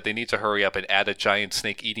Angeles and said they need to hurry up and add a giant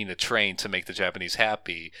snake eating a train to make the Japanese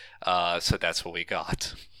happy. So that's what we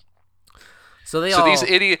got. These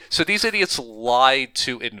idiots lied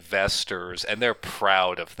to investors, and they're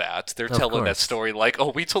proud of that. They're telling that course. story like,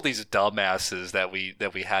 "Oh, we told these dumbasses that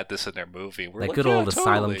we had this in their movie." We're That like, good yeah, old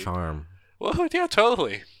asylum totally. charm. Well, yeah,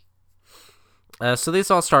 totally. So these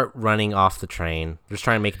all start running off the train. They're just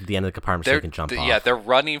trying to make it to the end of the compartment so they can jump off. Yeah, they're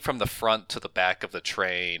running from the front to the back of the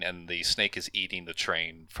train, and the snake is eating the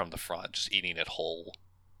train from the front, just eating it whole.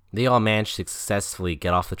 They all manage to successfully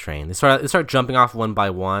get off the train. They start jumping off one by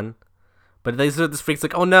one, but this freak's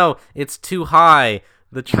like, oh no, it's too high.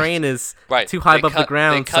 The train is Right. too high above the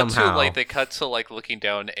ground somehow. They cut to looking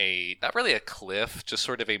down not really a cliff, just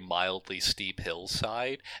sort of a mildly steep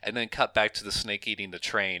hillside, and then cut back to the snake eating the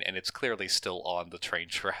train, and it's clearly still on the train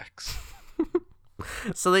tracks.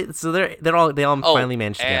 So they all finally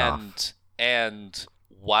manage to get off. And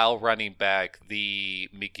while running back, the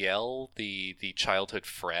Miguel, the childhood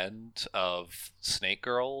friend of Snake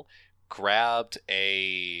Girl, grabbed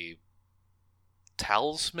a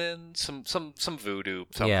talisman, some voodoo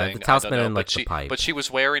something. Yeah, the talisman I don't know, and, like, the pipe. But she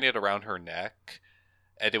was wearing it around her neck,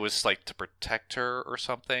 and it was like to protect her or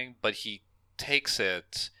something. But he takes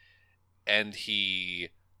it and he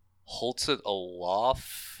holds it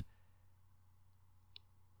aloft.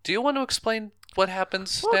 Do you want to explain what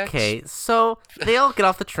happens next? Okay, so they all get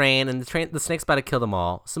off the train, and the snake's about to kill them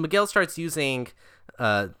all. So Miguel starts using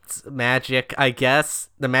magic, I guess.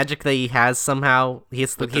 The magic that he has somehow. He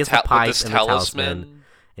has the pipe and the talisman.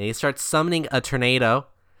 And he starts summoning a tornado.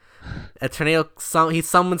 a tornado. He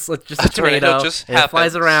summons just A a tornado tornado, just and it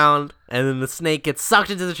flies happens. around, and then the snake gets sucked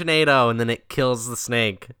into the tornado, and then it kills the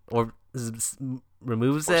snake or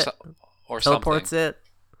removes or, it, or teleports something. it.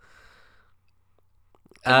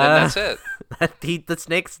 And then that's it. The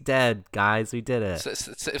snake's dead, guys. We did it.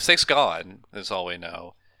 Snake's gone, is all we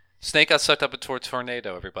know. Snake got sucked up into a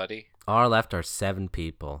tornado, everybody. All our left are 7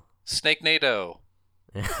 people. Snake-nado.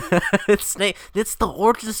 It's Snake. It's the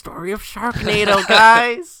origin story of Sharknado,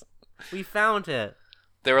 guys. We found it.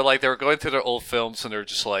 They were going through their old films and they're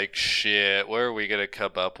just like, shit, what are we going to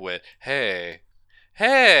come up with? Hey.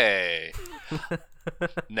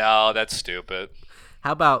 No, that's stupid.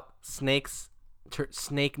 How about Snake-nado?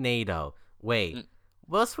 Wait,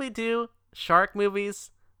 what else we do? Shark movies?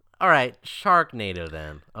 All right, Sharknado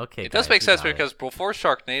then. Okay, It does guys, make we sense got it. because before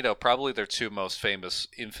Sharknado, probably their two most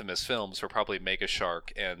infamous films were probably Mega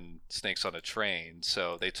Shark and Snakes on a Train.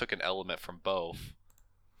 So they took an element from both.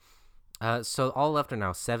 So all left are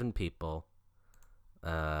now 7 people.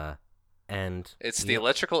 And It's the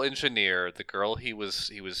electrical engineer, the girl he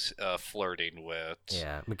was flirting with.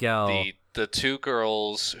 yeah, Miguel. The 2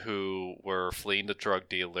 girls who were fleeing the drug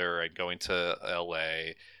dealer and going to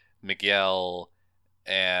L.A., Miguel,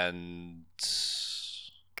 and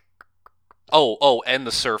and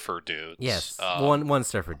the surfer dudes. Yes, one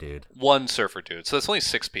surfer dude. One surfer dude. So that's only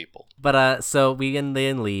 6 people. But so we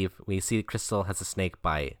then leave. We see Crystal has a snake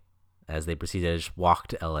bite as they proceed to just walk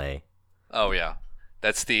to L.A. Oh yeah.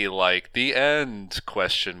 That's the end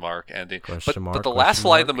question mark ending. Question mark, but the question last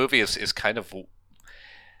line of mark. the movie is kind of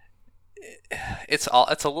it's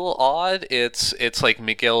a little odd. It's like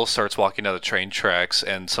Miguel starts walking down the train tracks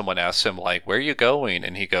and someone asks him like, "Where are you going?"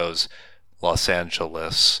 and he goes, "Los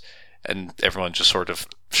Angeles." And everyone just sort of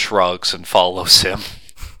shrugs and follows him.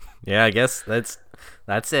 Yeah, I guess that's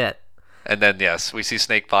it. And then yes, we see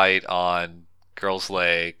Snakebite on girl's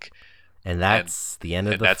leg. And that's the end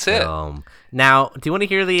of and the that's it. film. Now, do you want to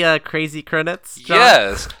hear the crazy credits, John?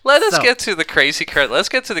 Yes, let us So- get to the crazy credit. Let's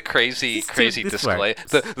get to the crazy this disclaimer.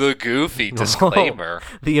 works. The goofy disclaimer.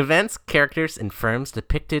 The events, characters, and firms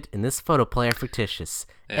depicted in this photoplay are fictitious.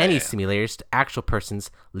 Any Yeah. simulators to actual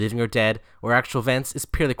persons, living or dead, or actual events is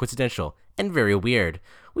purely coincidental and very weird.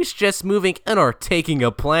 We suggest moving and or taking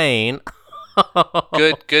a plane.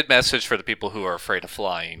 Good message for the people who are afraid of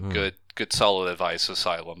flying. Good solid advice,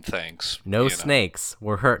 Asylum. Thanks. No You know. snakes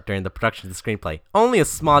were hurt during the production of the screenplay. Only a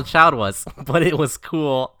small child was, but it was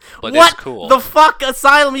cool. But what it's cool. the fuck,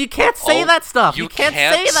 Asylum? You can't say Oh, that stuff. you You can't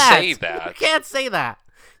can't say that. say that. You can't say that.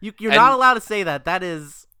 You're And- not allowed to say that.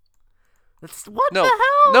 That's what No, the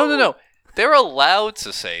hell? no. They're allowed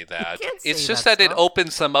to say that. can't It's say just that that it stuff.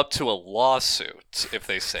 opens them up to a lawsuit if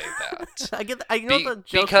they say that. I know the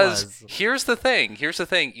joke Because was. here's the thing. You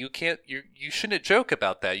shouldn't joke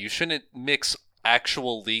about that. You shouldn't mix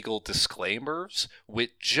actual legal disclaimers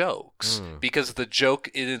with jokes because the joke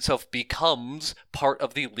in itself becomes part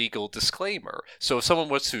of the legal disclaimer. So if someone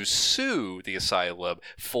was to sue the asylum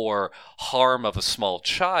for harm of a small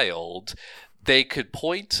child, they could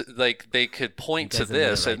point to You this guys admit it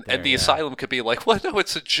right and there, the yeah. asylum could be like, well, no,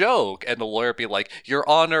 it's a joke. And the lawyer would be like, Your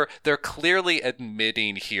Honor, they're clearly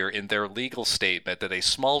admitting here in their legal statement that a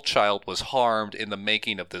small child was harmed in the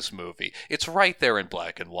making of this movie. It's right there in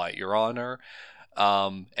black and white, Your Honor.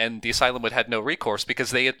 And the asylum would have no recourse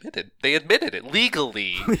because they admitted it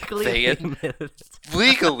legally.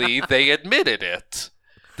 Legally, they admitted it.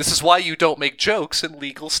 This is why you don't make jokes in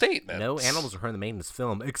legal statements. No animals were hurt in the making of this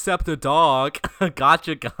film, except a dog.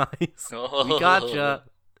 Gotcha, guys. We gotcha.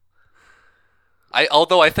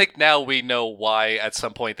 Although I think now we know why at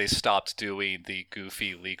some point they stopped doing the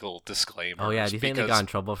goofy legal disclaimers. Oh yeah, do you think they because got in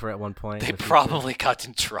trouble for it at one point? They in the future? probably got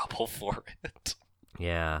in trouble for it.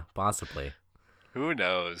 Yeah, possibly. Who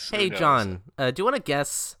knows? Who Hey, knows? John, do you want to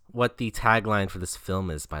guess what the tagline for this film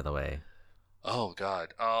is, by the way? Oh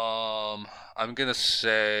God. I'm gonna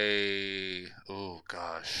say. Oh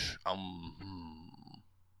gosh.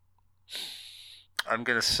 I'm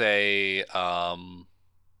gonna say.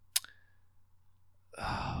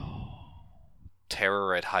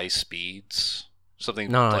 Terror at high speeds.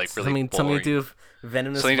 Something No, like it's really something boring. to do with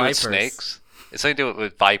venomous Something to do with vipers. snakes. It's something to do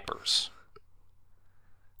with vipers.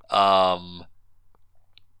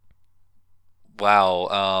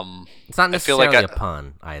 Wow. It's not I feel like necessarily a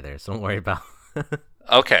pun either, so don't worry about.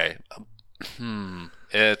 Okay.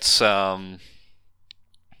 It's hurtling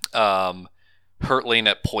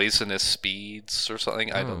at poisonous speeds or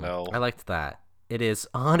something. I don't know. I liked that. It is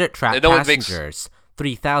 100 trapped know it makes- passengers,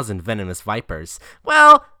 3,000 venomous vipers.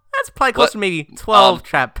 Well, that's probably close What? to maybe 12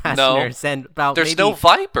 trapped no. passengers and about There's maybe no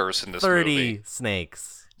vipers in this 30 movie.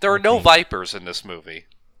 snakes. There I are no think. vipers in this movie.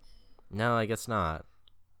 No, I guess not.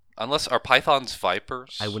 Unless are pythons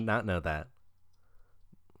vipers? I would not know that.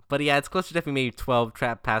 But yeah, it's close to definitely maybe 12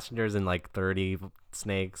 trapped passengers and like 30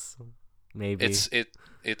 snakes, maybe.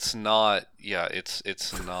 It's not. Yeah, it's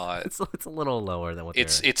not. It's a little lower than what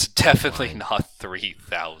It's definitely fine. not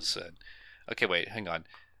 3,000. Okay, wait, hang on.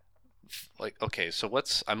 Like, okay, so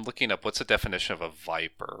I'm looking up what's the definition of a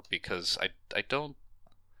viper because I don't.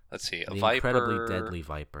 Let's see, a the viper. incredibly deadly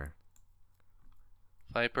viper.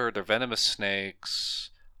 Viper, they're venomous snakes.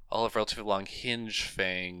 All have relatively long hinge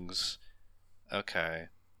fangs. Okay.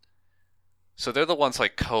 So they're the ones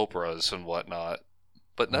like cobras and whatnot.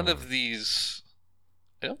 But none of these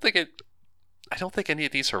I don't think any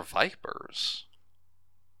of these are vipers.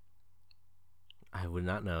 I would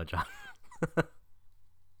not know, John.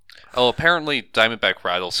 Oh, apparently diamondback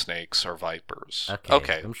rattlesnakes are vipers.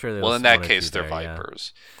 Okay, I'm sure well, in there's that one or case, two they're there, yeah.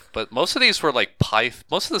 vipers. But most of these were like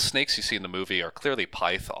most of the snakes you see in the movie are clearly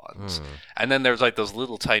pythons. And then there's like those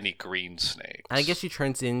little tiny green snakes. I guess she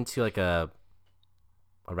turns into like a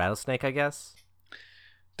rattlesnake, I guess.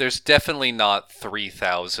 There's definitely not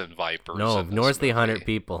 3,000 vipers. No, in this nor is the 100 movie.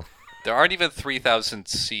 people. There aren't even 3,000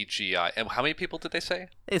 CGI. And how many people did they say?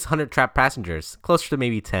 It's 100 trapped passengers, closer to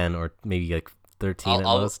maybe 10 or maybe like 13 at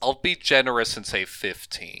most. I'll be generous and say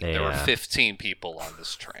 15. There were Yeah. 15 people on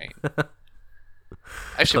this train.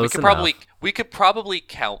 Actually, Close enough. we could probably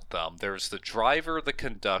count them. There's the driver, the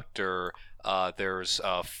conductor. There's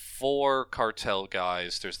 4 cartel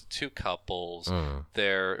guys. There's the 2 couples.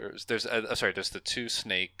 There's the 2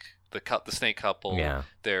 snake the snake couple. Yeah.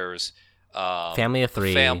 There's Family of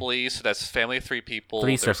 3. family. So that's family of 3 people.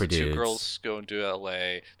 3 There's surfer the 2 dudes. girls going to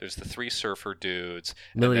L.A. There's the 3 surfer dudes.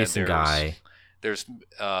 Middle and then Eastern there's- guy. There's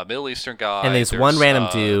Middle Eastern guy. And there's one random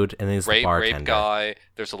dude, and there's the rape bartender. guy.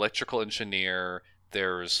 There's electrical engineer.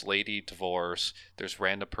 There's lady divorce. There's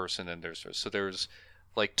random person, and there's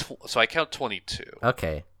like so I count 22.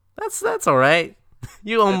 Okay. That's all right.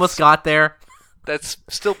 You almost got there. That's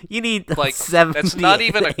still You need like 78 that's not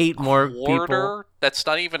even a more quarter. people. That's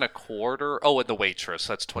not even a quarter. Oh, and the waitress.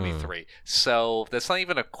 That's 23. So that's not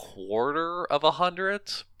even a quarter of 100.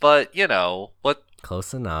 But you know what?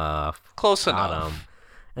 Close enough. Close Got enough. 'em.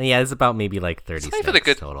 And yeah, it's about maybe like 30 It's not even a snakes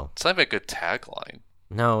good total. It's not even a good tagline.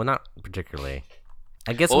 No, not particularly.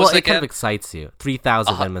 I guess What was well, it it kind of again? excites you.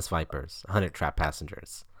 3,000 Uh-huh. venomous vipers, 100 trapped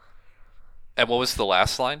passengers. And what was the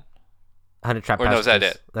last line? 100 trapped Or no, passengers. is that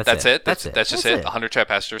it? That's it. That's just That's it. 100 trap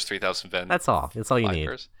passengers, 3,000 ven. That's all. That's all you need.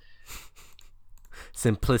 vipers.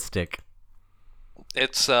 Simplistic.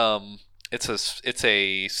 It's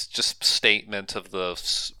a just statement of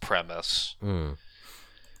the premise.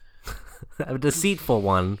 A deceitful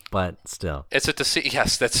one, but still. It's a deceit.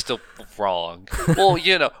 Yes, that's still wrong. Well,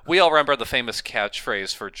 you know, we all remember the famous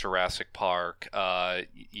catchphrase for Jurassic Park. 80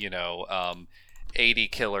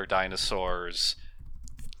 killer dinosaurs,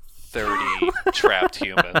 30 trapped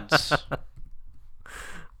humans.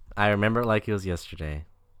 I remember it like it was yesterday.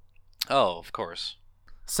 Oh, of course.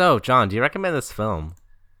 So, John, do you recommend this film?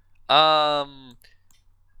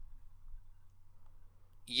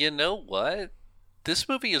 You know what? This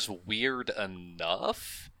movie is weird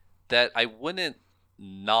enough that I wouldn't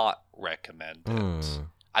not recommend it.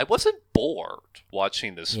 I wasn't bored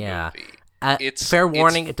watching this Yeah. movie. Fair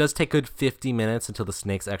warning, it does take a good 50 minutes until the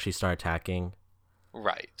snakes actually start attacking.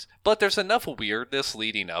 Right. But there's enough weirdness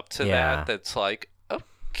leading up to Yeah. that's like,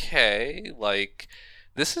 okay, like,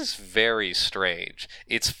 this is very strange.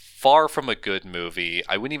 It's far from a good movie.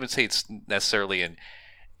 I wouldn't even say it's necessarily an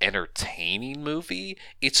entertaining movie.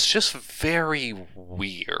 It's just very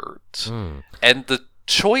weird. And the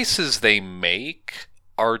choices they make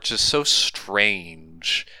are just so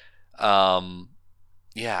strange.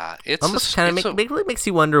 Yeah, it's Almost kind of really makes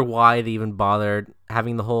you wonder why they even bothered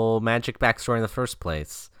having the whole magic backstory in the first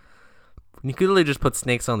place. You could literally just put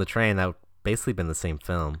snakes on the train. That would basically been the same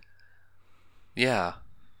film. Yeah.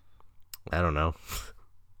 I don't know.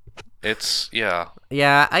 It's yeah.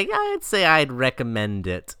 Yeah, I'd say I'd recommend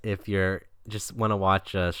it if you're just want to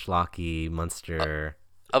watch a schlocky monster.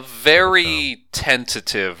 A very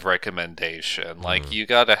tentative recommendation. Like you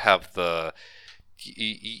gotta have the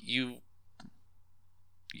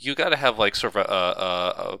you gotta have like sort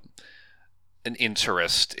of an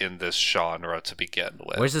interest in this genre to begin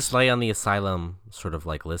with. Where's this lay on the asylum sort of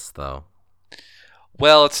like list though?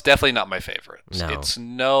 Well, it's definitely not my favorite.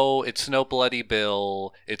 No. It's no Bloody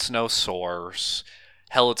Bill. It's no Source.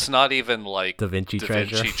 Hell, it's not even like Da Vinci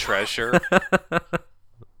Treasure.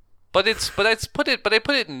 But I put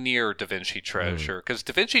it near Da Vinci Treasure because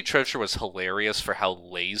Da Vinci Treasure was hilarious for how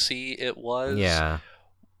lazy it was. Yeah.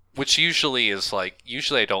 Which usually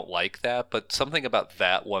I don't like that, but something about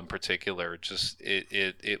that one particular just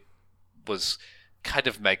it was kind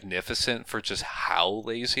of magnificent for just how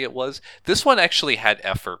lazy it was. This one actually had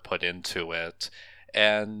effort put into it.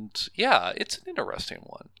 And yeah, it's an interesting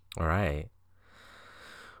one. All right.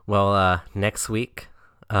 Well, next week,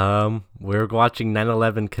 we're watching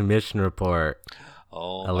 9/11 Commission Report,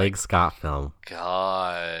 Oh, a Leg Scott film.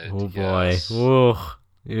 God. Oh boy. Yes. Ooh.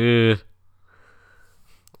 Ew.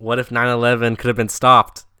 What if 9/11 could have been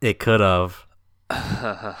stopped? It could have.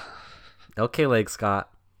 Okay, Leg Scott.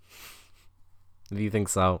 If you think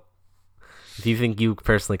so. If you think you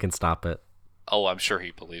personally can stop it. Oh, I'm sure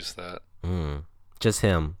he believes that. Just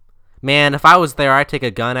him. Man, if I was there, I'd take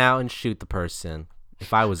a gun out and shoot the person.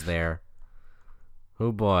 If I was there.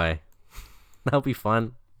 Oh boy. That'll be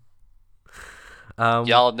fun.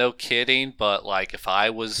 Y'all, no kidding, but like if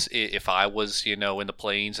I was in the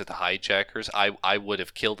planes at the hijackers, I would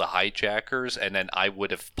have killed the hijackers and then I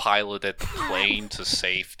would have piloted the plane to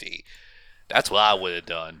safety. That's what I would have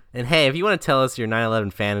done. And hey, if you want to tell us your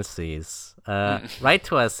 9/11 fantasies, write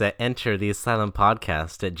to us at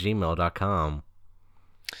entertheasylumpodcast@gmail.com.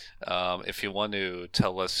 If you want to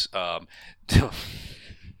tell us,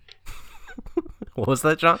 What was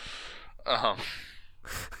that, John?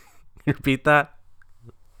 Repeat that?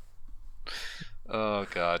 oh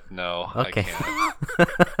God, no, Okay. I can't.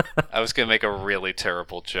 I was gonna make a really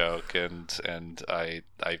terrible joke, and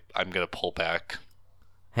I'm gonna pull back.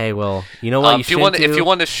 Hey, well, you know what you should do? If you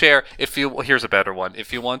want to share, here's a better one.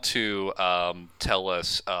 If you want to tell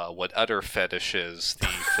us what other fetishes the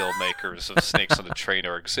filmmakers of Snakes on the Train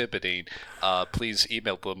are exhibiting, please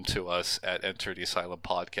email them to us at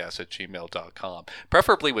entertheasylumpodcast@gmail.com,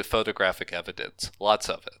 preferably with photographic evidence. Lots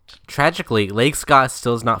of it. Tragically, Leg Scott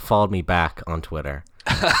still has not followed me back on Twitter.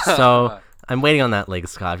 So I'm waiting on that, Leg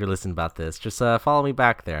Scott. If you're listening about this, just follow me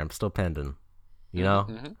back there. I'm still pending. You know,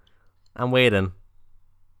 I'm waiting.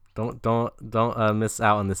 Don't miss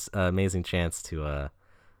out on this amazing chance to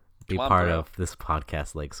be part of this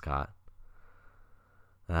podcast, Leg Scott.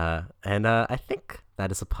 And I think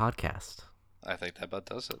that is a podcast. I think that about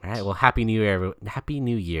does it. All right. Well, Happy New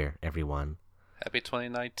Year, everyone. Happy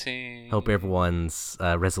 2019. Hope everyone's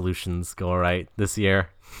resolutions go all right this year.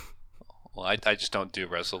 Well, I just don't do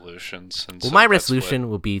resolutions. And Well, so my that's resolution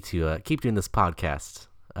will be to keep doing this podcast,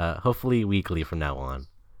 hopefully weekly from now on.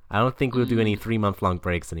 I don't think we'll do any 3-month-long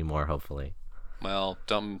breaks anymore, hopefully. Well,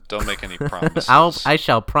 don't make any promises. I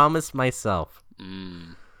shall promise myself.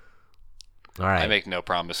 All right. I make no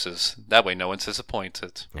promises. That way no one's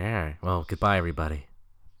disappointed. All right. Well, goodbye, everybody.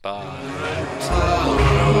 Bye.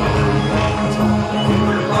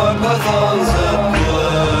 My pythons